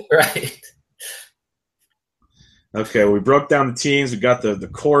 Right. Okay, we broke down the teams. We got the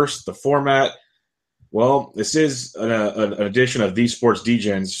course, the format. Well, this is an edition of These Sports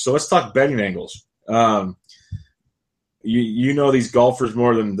DJs, so let's talk betting angles. You know these golfers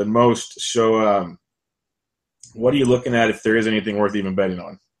more than most, so what are you looking at if there is anything worth even betting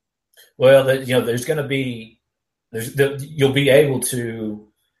on? Well, there's going to be you'll be able to,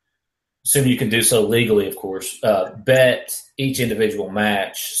 assuming you can do so legally, of course, bet each individual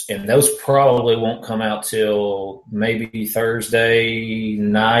match, and those probably won't come out till maybe Thursday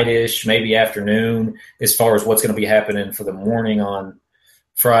night-ish, maybe afternoon, as far as what's going to be happening for the morning on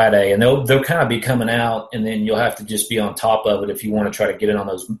Friday, and they'll kind of be coming out, and then you'll have to just be on top of it if you want to try to get in on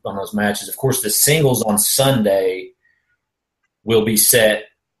those matches. Of course, the singles on Sunday will be set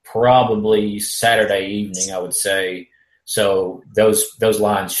probably Saturday evening, I would say. So those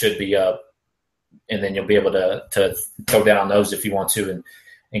lines should be up, and then you'll be able to throw down on those if you want to,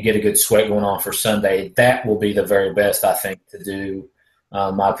 and get a good sweat going on for Sunday. That will be the very best, I think, to do.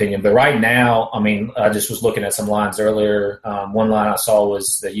 My opinion. But right now, I mean, I just was looking at some lines earlier. One line I saw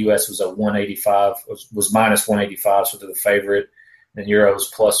was the U.S. was a 185, was minus 185, so they're the favorite, and Euros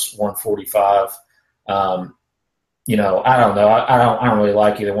plus 145. I don't know. I don't really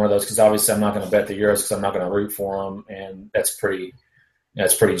like either one of those, because obviously I'm not going to bet the Euros because I'm not going to root for them, and that's pretty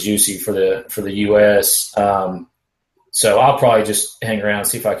juicy for the U.S. So I'll probably just hang around and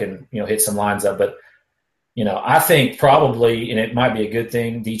see if I can hit some lines up, but. I think probably, and it might be a good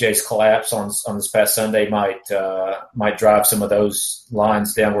thing, DJ's collapse on this past Sunday might drive some of those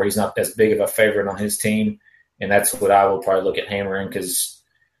lines down where he's not as big of a favorite on his team, and that's what I will probably look at hammering, because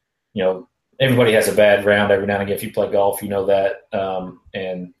everybody has a bad round every now and again. If you play golf, you know that,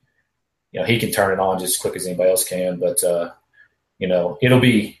 and he can turn it on just as quick as anybody else can. But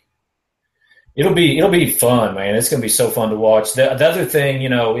It'll be fun, man. It's going to be so fun to watch. The other thing,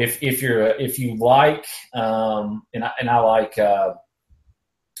 if you like, and I like to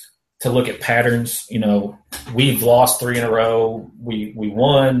look at patterns. We've lost 3 in a row. We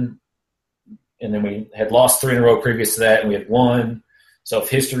won, and then we had lost 3 in a row previous to that, and we had won. So if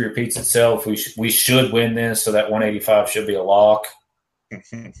history repeats itself, we should win this. So that 185 should be a lock.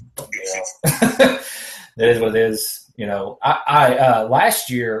 That is what it is. I last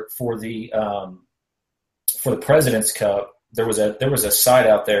year for the President's Cup, there was a site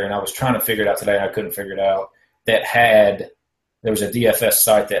out there, and I was trying to figure it out today, and I couldn't figure it out. There was a DFS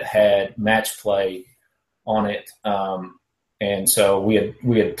site that had match play on it, and so we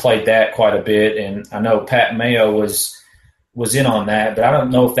had played that quite a bit, and I know Pat Mayo was in on that, but I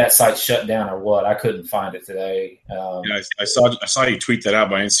don't know if that site shut down or what. I couldn't find it today. I saw you tweet that out,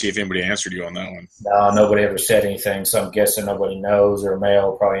 but I didn't see if anybody answered you on that one. No, nobody ever said anything, so I'm guessing nobody knows, or Mayo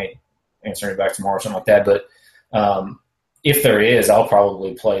will probably answer me back tomorrow or something like that. But if there is, I'll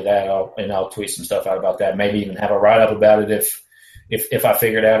probably play that, and I'll tweet some stuff out about that. Maybe even have a write-up about it if I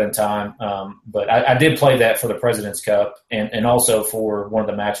figure it out in time. But I did play that for the President's Cup, and also for one of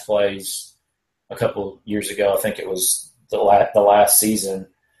the match plays a couple years ago. I think it was the last season.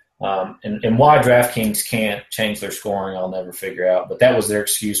 And why DraftKings can't change their scoring, I'll never figure out. But that was their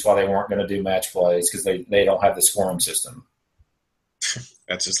excuse why they weren't going to do match plays, because they don't have the scoring system.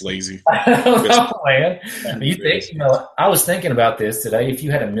 That's just lazy. I don't know, man. You think, I was thinking about this today. If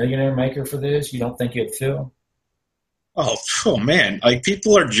you had a millionaire maker for this, you don't think it'd fill? Oh man! Like,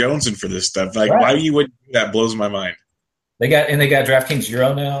 people are jonesing for this stuff. Like, right. Why you wouldn't do that blows my mind. They got DraftKings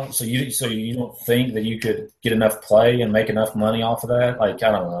Euro now, so you don't think that you could get enough play and make enough money off of that? Like,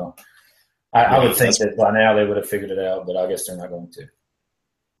 I don't know. I would think that by now they would have figured it out, but I guess they're not going to.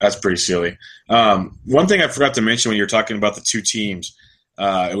 That's pretty silly. One thing I forgot to mention when you were talking about the two teams,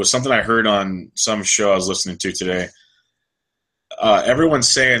 it was something I heard on some show I was listening to today. Everyone's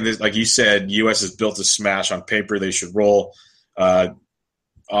saying this, like you said, U.S. is built to smash. On paper, they should roll.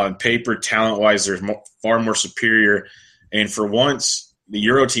 On paper, talent-wise, they're far more superior. And for once, the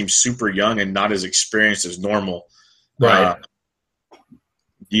Euro team's super young and not as experienced as normal. Right.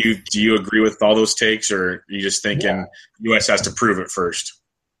 Do you agree with all those takes, or are you just thinking U.S. has to prove it first?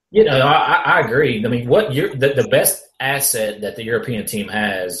 I agree. I mean, the best asset that the European team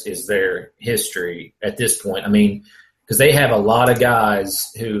has is their history at this point. I mean, because they have a lot of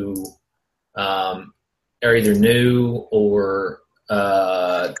guys who are either new or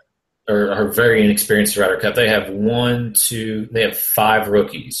are very inexperienced Ryder Cup. They have 5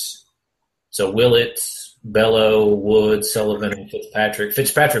 rookies. So Willett, Bello, Wood, Sullivan, and Fitzpatrick.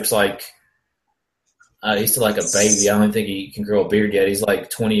 Fitzpatrick's like he's still like a baby. I don't think he can grow a beard yet. He's like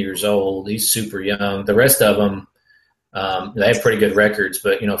 20 years old. He's super young. The rest of them, they have pretty good records.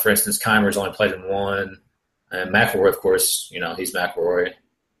 But, for instance, Keimer's only played in one. And McIlroy, of course, he's McIlroy.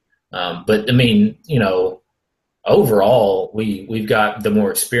 But, I mean, overall, we've got the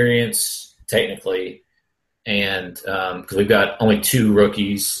more experience technically, and because we've got only 2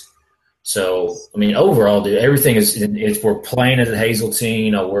 rookies. So, I mean, overall, dude, everything is we're playing at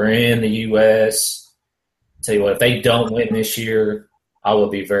Hazeltine. We're in the U.S. Tell you what, if they don't win this year, I will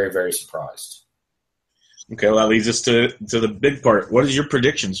be very, very surprised. Okay, well, that leads us to the big part. What is your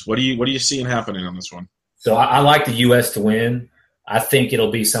predictions? What are you seeing happening on this one? So I like the U.S. to win. I think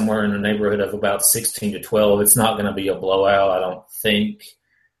it'll be somewhere in the neighborhood of about 16-12. It's not going to be a blowout, I don't think.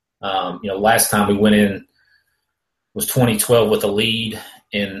 Last time we went in was 2012 with a lead,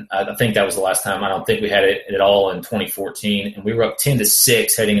 and I think that was the last time. I don't think we had it at all in 2014, and we were up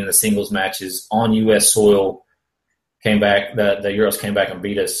 10-6 heading in the singles matches on U.S. soil. Came back, the Euros came back and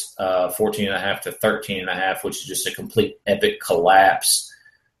beat us 14.5 to 13.5, which is just a complete epic collapse.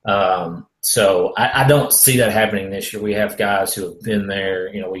 So I don't see that happening this year. We have guys who have been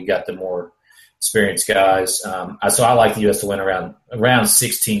there. We got the more experienced guys. So I like the U.S. to win around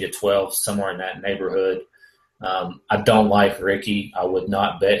 16-12, somewhere in that neighborhood. I don't like Ricky. I would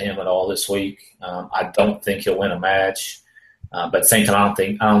not bet him at all this week. I don't think he'll win a match. But at the same time,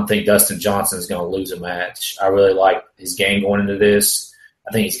 I don't think Dustin Johnson is going to lose a match. I really like his game going into this.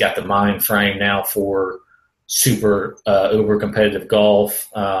 I think he's got the mind frame now for super uber competitive golf.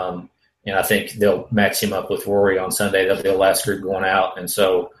 And I think they'll match him up with Rory on Sunday. They'll be the last group going out, and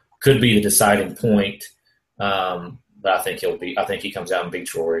so could be the deciding point. But I think he comes out and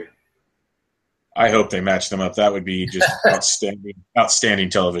beats Rory. I hope they match them up. That would be just outstanding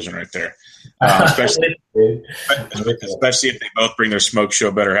television right there. Especially if they both bring their smoke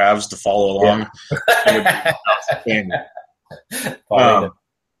show better halves to follow along. Yeah. It would be outstanding.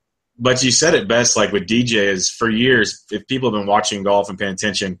 But you said it best, like with DJ, is for years, if people have been watching golf and paying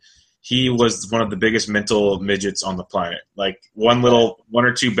attention, he was one of the biggest mental midgets on the planet. Like one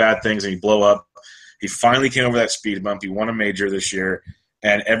or two bad things and he'd blow up. He finally came over that speed bump. He won a major this year.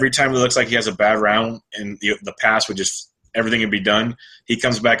 And every time it looks like he has a bad round and the pass would just – everything would be done, he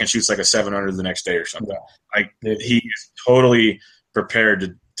comes back and shoots like a 700 the next day or something. Yeah. Like he is totally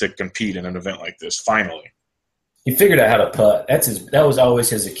prepared to compete in an event like this, finally. He figured out how to putt. That was always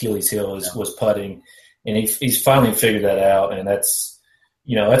his Achilles heel was putting, and he's finally figured that out. And that's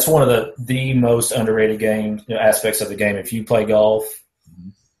one of the most underrated aspects of the game. If you play golf,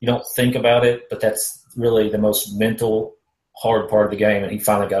 you don't think about it, but that's really the most mental – hard part of the game, and he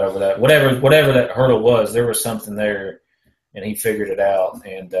finally got over that. Whatever that hurdle was, there was something there, and he figured it out,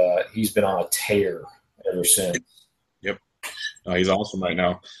 and he's been on a tear ever since. Yep. He's awesome right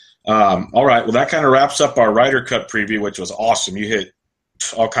now. All right, well, that kind of wraps up our Ryder Cup preview, which was awesome. You hit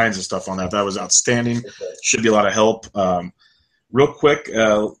all kinds of stuff on that. That was outstanding. Should be a lot of help. Real quick,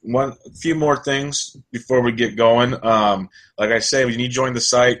 a few more things before we get going. Like I say, when you joined the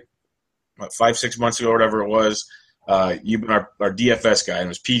site 5-6 months ago or whatever it was, you've been our DFS guy. It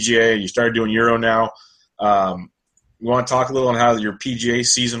was PGA. You started doing Euro now. you want to talk a little on how your PGA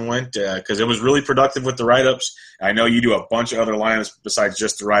season went? Because it was really productive with the write-ups. I know you do a bunch of other lineups besides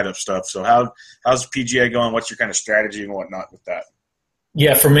just the write-up stuff. So how's PGA going? What's your kind of strategy and whatnot with that?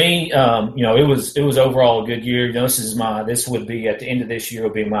 Yeah, for me, it was overall a good year. This would be at the end of this year will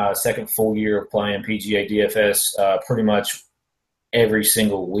be my second full year of playing PGA DFS pretty much every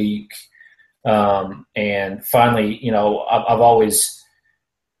single week. And finally, I've always,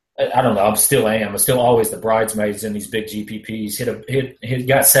 I don't know, I'm still always the bridesmaids in these big GPPs.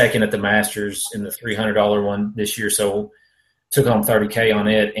 Got second at the Masters in the $300 one this year, so took home $30K on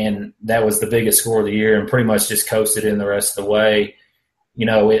it, and that was the biggest score of the year, and pretty much just coasted in the rest of the way.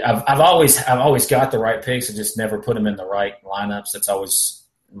 I've always got the right picks and just never put them in the right lineups. That's always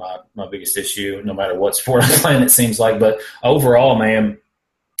my biggest issue, no matter what sport I'm playing, it seems like. But overall, man,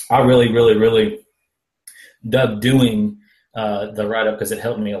 I really, really, really dug doing the write-up because it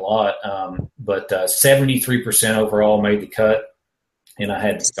helped me a lot. But 73% overall made the cut, and I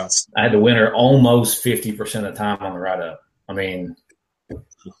had the winner almost 50% of the time on the write-up. I mean,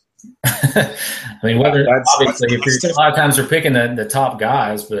 whether obviously a lot of times they're picking the top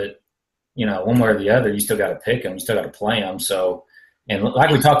guys, but one way or the other, you still got to pick them, you still got to play them. So, and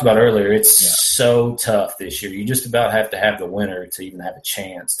like we talked about earlier, it's so tough this year. You just about have to have the winner to even have a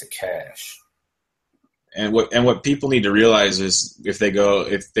chance to cash. And what people need to realize is if they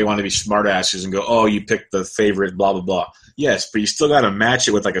want to be smart asses and go, oh, you picked the favorite, blah blah blah. Yes, but you still got to match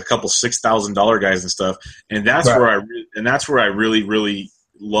it with like a couple $6,000 guys and stuff. And that's right. where I really, really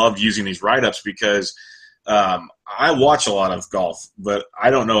love using these write-ups because I watch a lot of golf, but I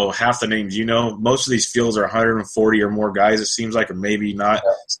don't know half the names. Most of these fields are 140 or more guys, it seems like, or maybe not.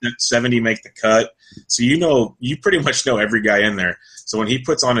 70 make the cut. So you pretty much know every guy in there. So when he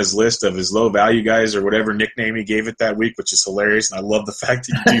puts on his list of his low-value guys or whatever nickname he gave it that week, which is hilarious, and I love the fact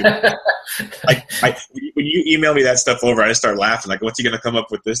that you do. When you email me that stuff over, I just start laughing. Like, what's he going to come up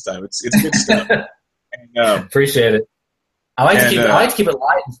with this time? It's good stuff. And, appreciate it. I like to keep it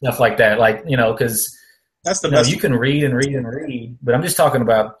light and stuff like that, because that's the best. You can read and read and read, but I'm just talking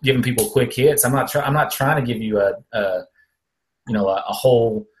about giving people quick hits. I'm not trying to give you a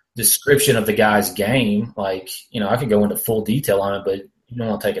whole description of the guy's game. I could go into full detail on it, but you don't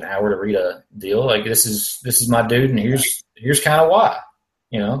want to take an hour to read a deal. Like this is my dude, and here's kind of why.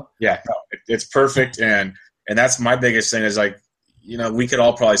 Yeah, it's perfect, and that's my biggest thing is we could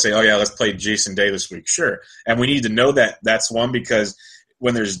all probably say, oh, yeah, let's play Jason Day this week. Sure. And we need to know that that's one because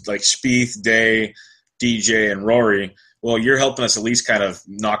when there's like Spieth, Day, DJ, and Rory, well, you're helping us at least kind of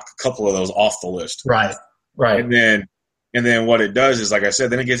knock a couple of those off the list. Right. And then what it does is, like I said,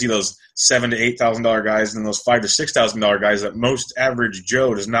 then it gives you those $7,000 to $8,000 guys and those $5,000 to $6,000 guys that most average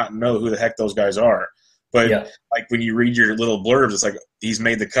Joe does not know who the heck those guys are. But when you read your little blurbs, it's like he's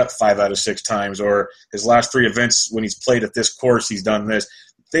made the cut 5 out of 6 times, or his last 3 events when he's played at this course, he's done this.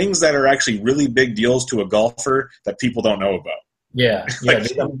 Things that are actually really big deals to a golfer that people don't know about. Yeah,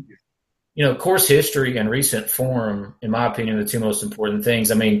 course history and recent form, in my opinion, are the 2 most important things.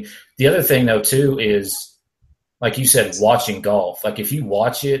 I mean, the other thing though too is, like you said, watching golf. Like if you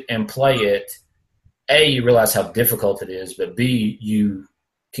watch it and play it, A, you realize how difficult it is, but B, you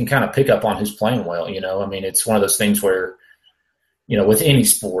can kind of pick up on who's playing well. I mean, it's one of those things where, with any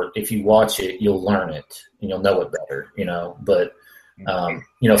sport, if you watch it, you'll learn it and you'll know it better, but,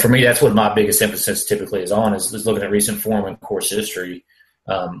 for me, that's what my biggest emphasis typically is on is looking at recent form and course history,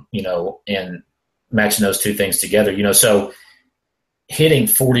 and matching those 2 things together, so hitting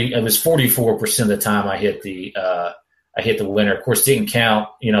 40, it was 44% of the time I hit the winner. Of course, didn't count,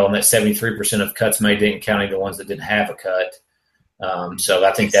 on that 73% of cuts made, didn't count any of the ones that didn't have a cut. So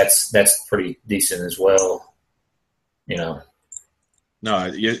I think that's pretty decent as well,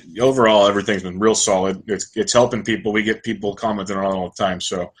 No, overall everything's been real solid. It's helping people. We get people commenting on it all the time.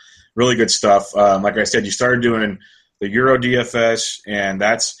 So really good stuff. Like I said, you started doing the Euro DFS, and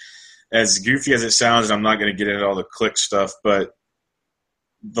that's as goofy as it sounds. And I'm not going to get into all the click stuff, but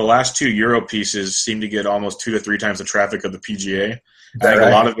the last 2 Euro pieces seem to get almost 2 to 3 times the traffic of the PGA.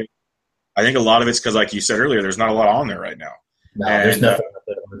 I think a lot of it's because, like you said earlier, there's not a lot on there right now. No, there's nothing.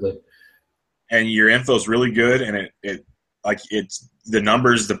 And your info is really good, and it's the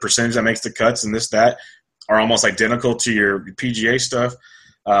numbers, the percentage that makes the cuts, and that are almost identical to your PGA stuff.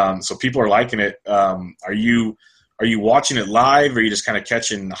 So people are liking it. Are you watching it live, or are you just kind of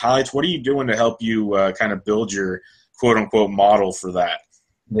catching the highlights? What are you doing to help you kind of build your quote unquote model for that?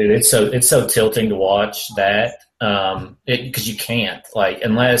 Dude, it's so tilting to watch that because you can't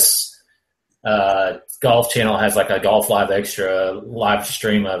unless. Golf Channel has like a Golf Live Extra live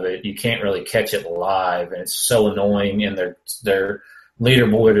stream of it. You can't really catch it live, and it's so annoying. And they're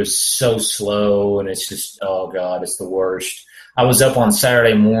leaderboard is so slow, and it's just, oh God, it's the worst. I was up on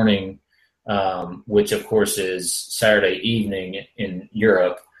Saturday morning, which of course is Saturday evening in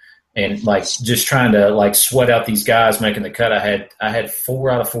Europe, and like just trying to like sweat out these guys making the cut. I had 4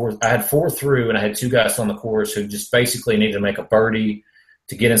 out of 4. I had 4 through, and I had 2 guys on the course who just basically needed to make a birdie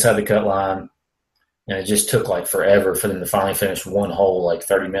to get inside the cut line. And it just took like forever for them to finally finish one hole, like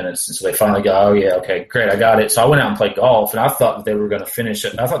 30 minutes. And so they finally go, oh yeah, okay, great, I got it. So I went out and played golf, and I thought that they were going to finish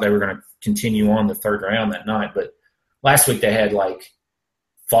it. I thought they were going to continue on the third round that night. But last week they had like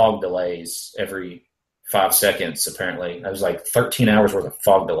fog delays every 5 seconds, apparently. It was like 13 hours worth of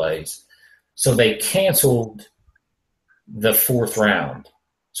fog delays. So they canceled the 4th round.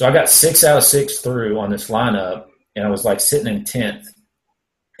 So I got 6 out of 6 through on this lineup, and I was like sitting in 10th.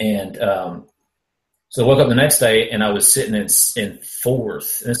 And so I woke up the next day, and I was sitting in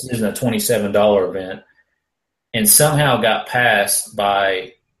 4th. This is a $27 event, and somehow got passed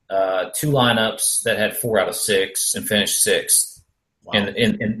by 2 lineups that had 4 out of 6 and finished 6th. Wow. And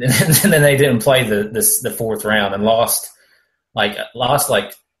then they didn't play the 4th round and lost like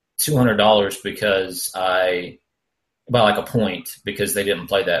 $200 because by like a point because they didn't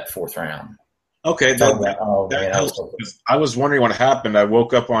play that 4th round. Okay, I was wondering what happened. I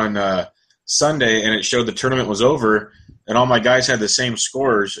woke up on Sunday and it showed the tournament was over, and all my guys had the same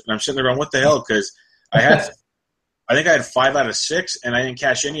scores, and I'm sitting there going, "What the hell?" Because I think I had 5 out of 6, and I didn't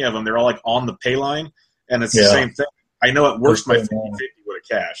cash any of them. They're all like on the pay line, and it's the same thing. I know at worst my 50-50 would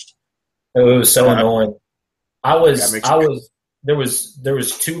have cashed. It was so annoying. There was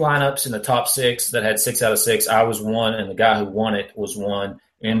 2 lineups in the top 6 that had 6 out of 6. I was 1, and the guy who won it was 1.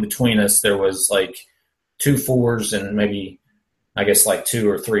 In between us, there was like 2 4s and maybe, I guess, like 2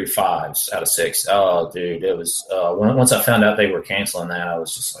 or 3 5s out of 6. Oh, dude, it was once I found out they were canceling that, I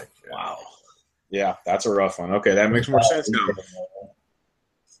was just like, wow. Yeah, that's a rough one. Okay, that makes more sense now.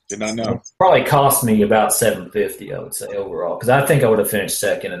 Did not know. It probably cost me about $750, I would say, overall, because I think I would have finished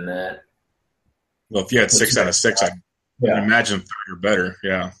second in that. Well, if you had 6 out of 6, I imagine 3 or better.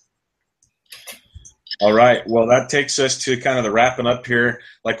 Yeah. All right. Well, that takes us to kind of the wrapping up here.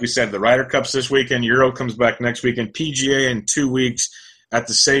 Like we said, the Ryder Cup's this weekend. Euro comes back next weekend. PGA in 2 weeks at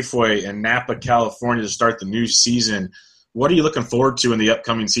the Safeway in Napa, California to start the new season. What are you looking forward to in the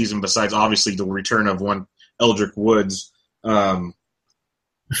upcoming season besides, obviously, the return of one Eldrick Woods? We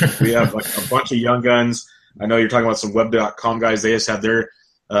have like a bunch of young guns. I know you're talking about some web.com guys. They just had their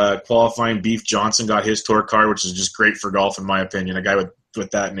qualifying. Beef Johnson got his tour card, which is just great for golf, in my opinion. A guy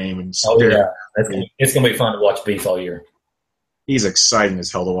with that name. And it's going to be fun to watch Beef all year. He's exciting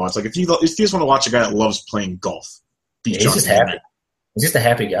as hell to watch. Like if you just want to watch a guy that loves playing golf, Beef Johnson. He's just happy. He's just a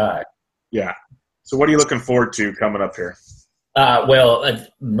happy guy. Yeah. So what are you looking forward to coming up here?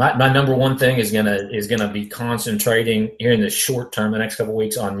 My number one thing is gonna be concentrating here in the short term, the next couple of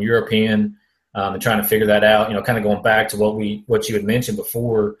weeks, on European and trying to figure that out. You know, kind of going back to what you had mentioned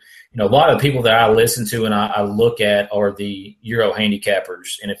before. You know, a lot of the people that I listen to and I look at are the Euro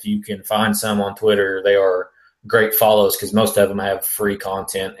handicappers, and if you can find some on Twitter, they are great follows because most of them have free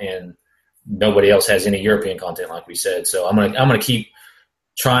content and nobody else has any European content, like we said. So I'm gonna keep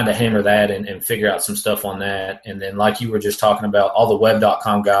trying to hammer that and figure out some stuff on that. And then, like you were just talking about, all the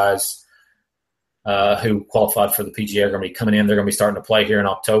web.com guys who qualified for the PGA are going to be coming in. They're going to be starting to play here in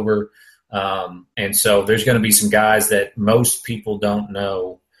October. And so there's going to be some guys that most people don't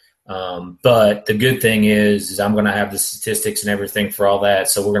know. But the good thing is I'm going to have the statistics and everything for all that.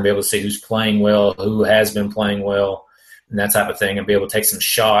 So we're going to be able to see who's playing well, who has been playing well, and that type of thing, and be able to take some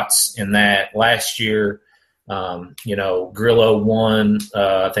shots in that. Last year, Grillo won,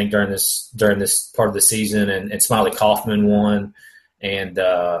 I think during this part of the season, and Smiley Kaufman won. And,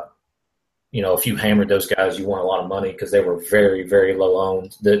 if you hammered those guys, you won a lot of money because they were very, very low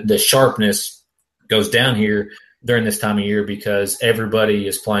owned. The sharpness goes down here during this time of year because everybody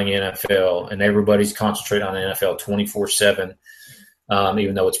is playing NFL and everybody's concentrating on NFL 24/7,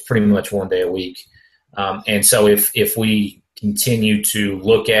 even though it's pretty much one day a week. And so if we continue to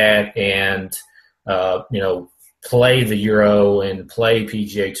look at and play the Euro and play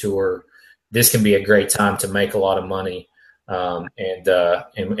PGA Tour, this can be a great time to make a lot of money. And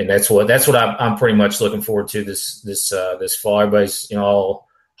that's what I'm pretty much looking forward to this fall. Everybody's, all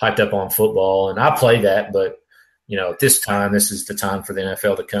hyped up on football, and I play that, but at this time, this is the time for the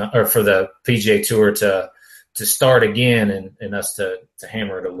NFL to come, or for the PGA Tour to start again and us to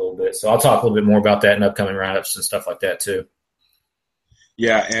hammer it a little bit. So I'll talk a little bit more about that in upcoming roundups and stuff like that too.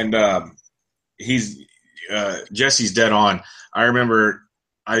 Yeah. And, Jesse's dead on. I remember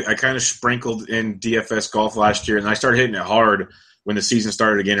I kind of sprinkled in DFS golf last year, and I started hitting it hard when the season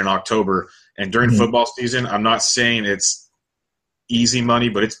started again in October. And during football season, I'm not saying it's easy money,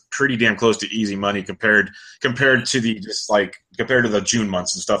 but it's pretty damn close to easy money compared to the June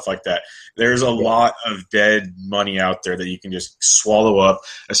months and stuff like that. There's a lot of dead money out there that you can just swallow up,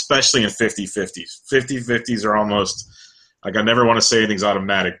 especially in 50-50s. 50-50s are almost like, I never want to say anything's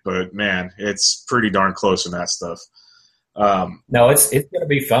automatic, but man, it's pretty darn close in that stuff. No, it's going to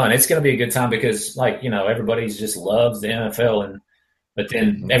be fun. It's going to be a good time because, like, everybody's just loves the NFL, but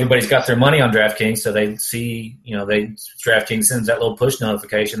then everybody's got their money on DraftKings, so they see, DraftKings sends that little push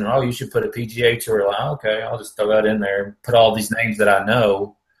notification, and you should put a PGA Tour. Like, okay, I'll just throw that in there, put all these names that I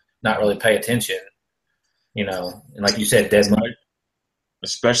know, not really pay attention, and like you said, dead money.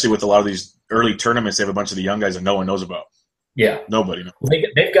 Especially with a lot of these early tournaments, they have a bunch of the young guys that no one knows about. Yeah, nobody knows.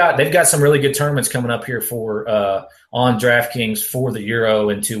 They've got some really good tournaments coming up here for on DraftKings for the Euro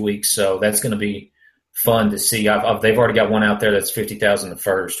in 2 weeks, so that's going to be fun to see. They've already got one out there that's 50,000 the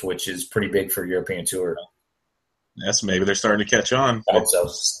first, which is pretty big for European Tour. Yes, maybe they're starting to catch on. I hope so.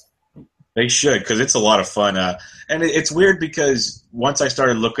 They should, because it's a lot of fun. And it's weird because once I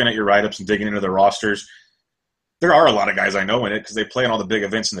started looking at your write-ups and digging into the rosters, there are a lot of guys I know in it because they play in all the big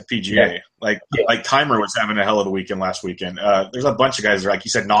events in the PGA. Yeah. Like Timer was having a hell of a weekend last weekend. There's a bunch of guys, like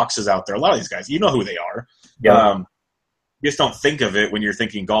you said, Knox is out there. A lot of these guys, you know who they are. Yeah. You just don't think of it when you're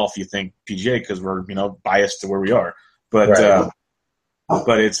thinking golf. You think PGA because we're biased to where we are. But right.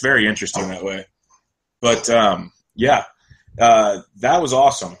 But it's very interesting that way. But that was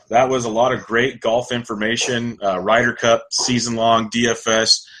awesome. That was a lot of great golf information. Ryder Cup, season long,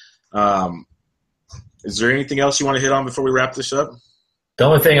 DFS. Is there anything else you want to hit on before we wrap this up? The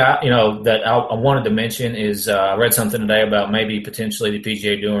only thing I wanted to mention is I read something today about maybe potentially the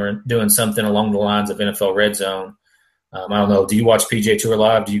PGA doing something along the lines of NFL Red Zone. I don't know. Do you watch PGA Tour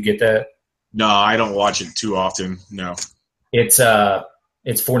live? Do you get that? No, I don't watch it too often. No. It's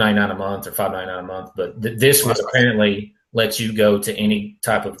 $4.99 a month or $5.99 a month, but this would apparently let you go to any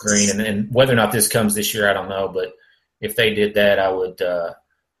type of green, and whether or not this comes this year, I don't know. But if they did that, I would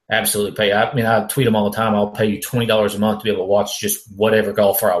absolutely pay. I mean, I tweet them all the time. I'll pay you $20 a month to be able to watch just whatever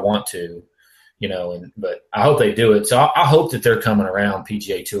golfer I want to, but I hope they do it. So I hope that they're coming around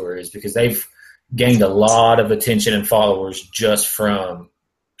PGA Tour is because they've gained a lot of attention and followers just from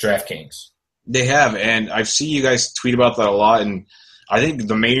DraftKings. They have, and I've seen you guys tweet about that a lot, and I think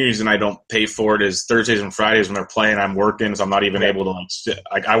the main reason I don't pay for it is Thursdays and Fridays when they're playing, I'm working, so I'm not even able to sit.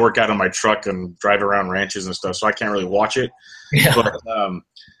 I work out on my truck and drive around ranches and stuff, so I can't really watch it. Yeah. But,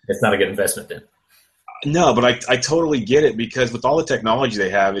 it's not a good investment then. No, but I totally get it because with all the technology they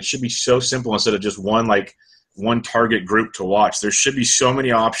have, it should be so simple instead of just one target group to watch. There should be so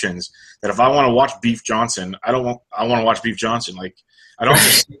many options that if I want to watch Beef Johnson, I want to watch Beef Johnson. Like I don't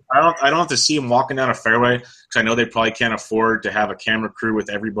have to see him walking down a fairway because I know they probably can't afford to have a camera crew with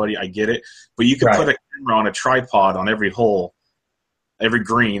everybody. I get it, but you can put a camera on a tripod on every hole, every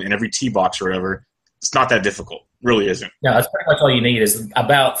green, and every tee box or whatever. It's not that difficult. Really isn't. No, that's pretty much all you need is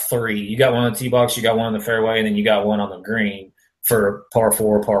about 3. You got one on the tee box, you got one on the fairway, and then you got one on the green for par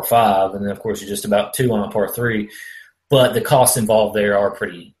 4, par 5, and then of course you're just about 2 on a par 3. But the costs involved there are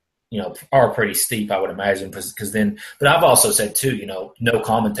pretty steep, I would imagine. Because then, but I've also said too, no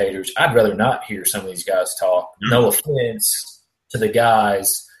commentators. I'd rather not hear some of these guys talk. Mm-hmm. No offense to the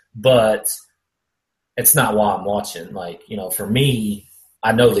guys, but it's not why I'm watching. Like for me,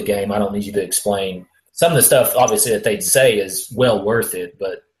 I know the game. I don't need you to explain. Some of the stuff, obviously, that they'd say is well worth it,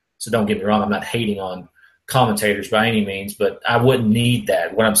 but so don't get me wrong, I'm not hating on commentators by any means, but I wouldn't need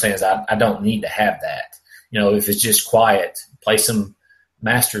that. What I'm saying is I don't need to have that. If it's just quiet, play some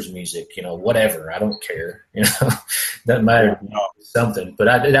Masters music, whatever. I don't care. Doesn't matter. Something. But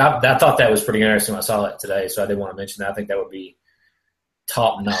I thought that was pretty interesting when I saw that today, so I did want to mention that. I think that would be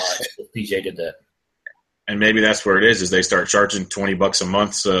top notch if PJ did that. And maybe that's where it is they start charging $20 a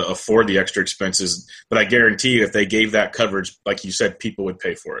month for the extra expenses. But I guarantee you if they gave that coverage, like you said, people would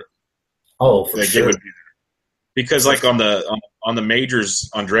pay for it. Oh, for sure. Because like on the majors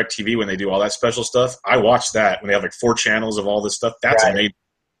on DirecTV when they do all that special stuff, I watch that when they have like 4 channels of all this stuff. That's amazing.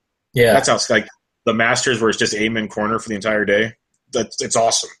 Yeah. That's how it's like the Masters where it's just Amen Corner for the entire day. It's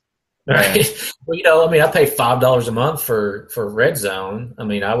awesome. Right. Well, I pay $5 a month for Red Zone. I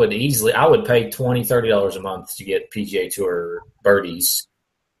would pay $20, $30 a month to get PGA Tour birdies,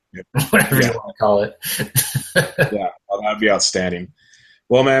 whatever you want to call it. Yeah, that'd be outstanding.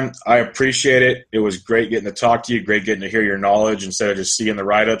 Well, man, I appreciate it. It was great getting to talk to you, great getting to hear your knowledge instead of just seeing the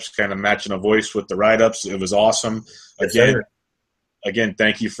write-ups, kind of matching a voice with the write-ups. It was awesome. Again,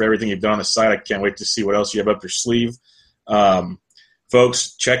 thank you for everything you've done on the site. I can't wait to see what else you have up your sleeve.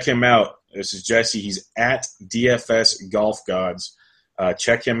 Folks, check him out. This is Jesse. He's at DFS Golf Gods.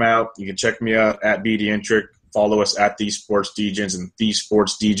 Check him out. You can check me out at BDintric. follow us at These Sports Degens and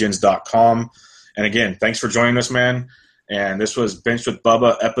thesportsdegens.com. And again, thanks for joining us, man. And this was Bench with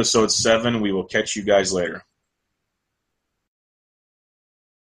Bubba, episode 7. We will catch you guys later.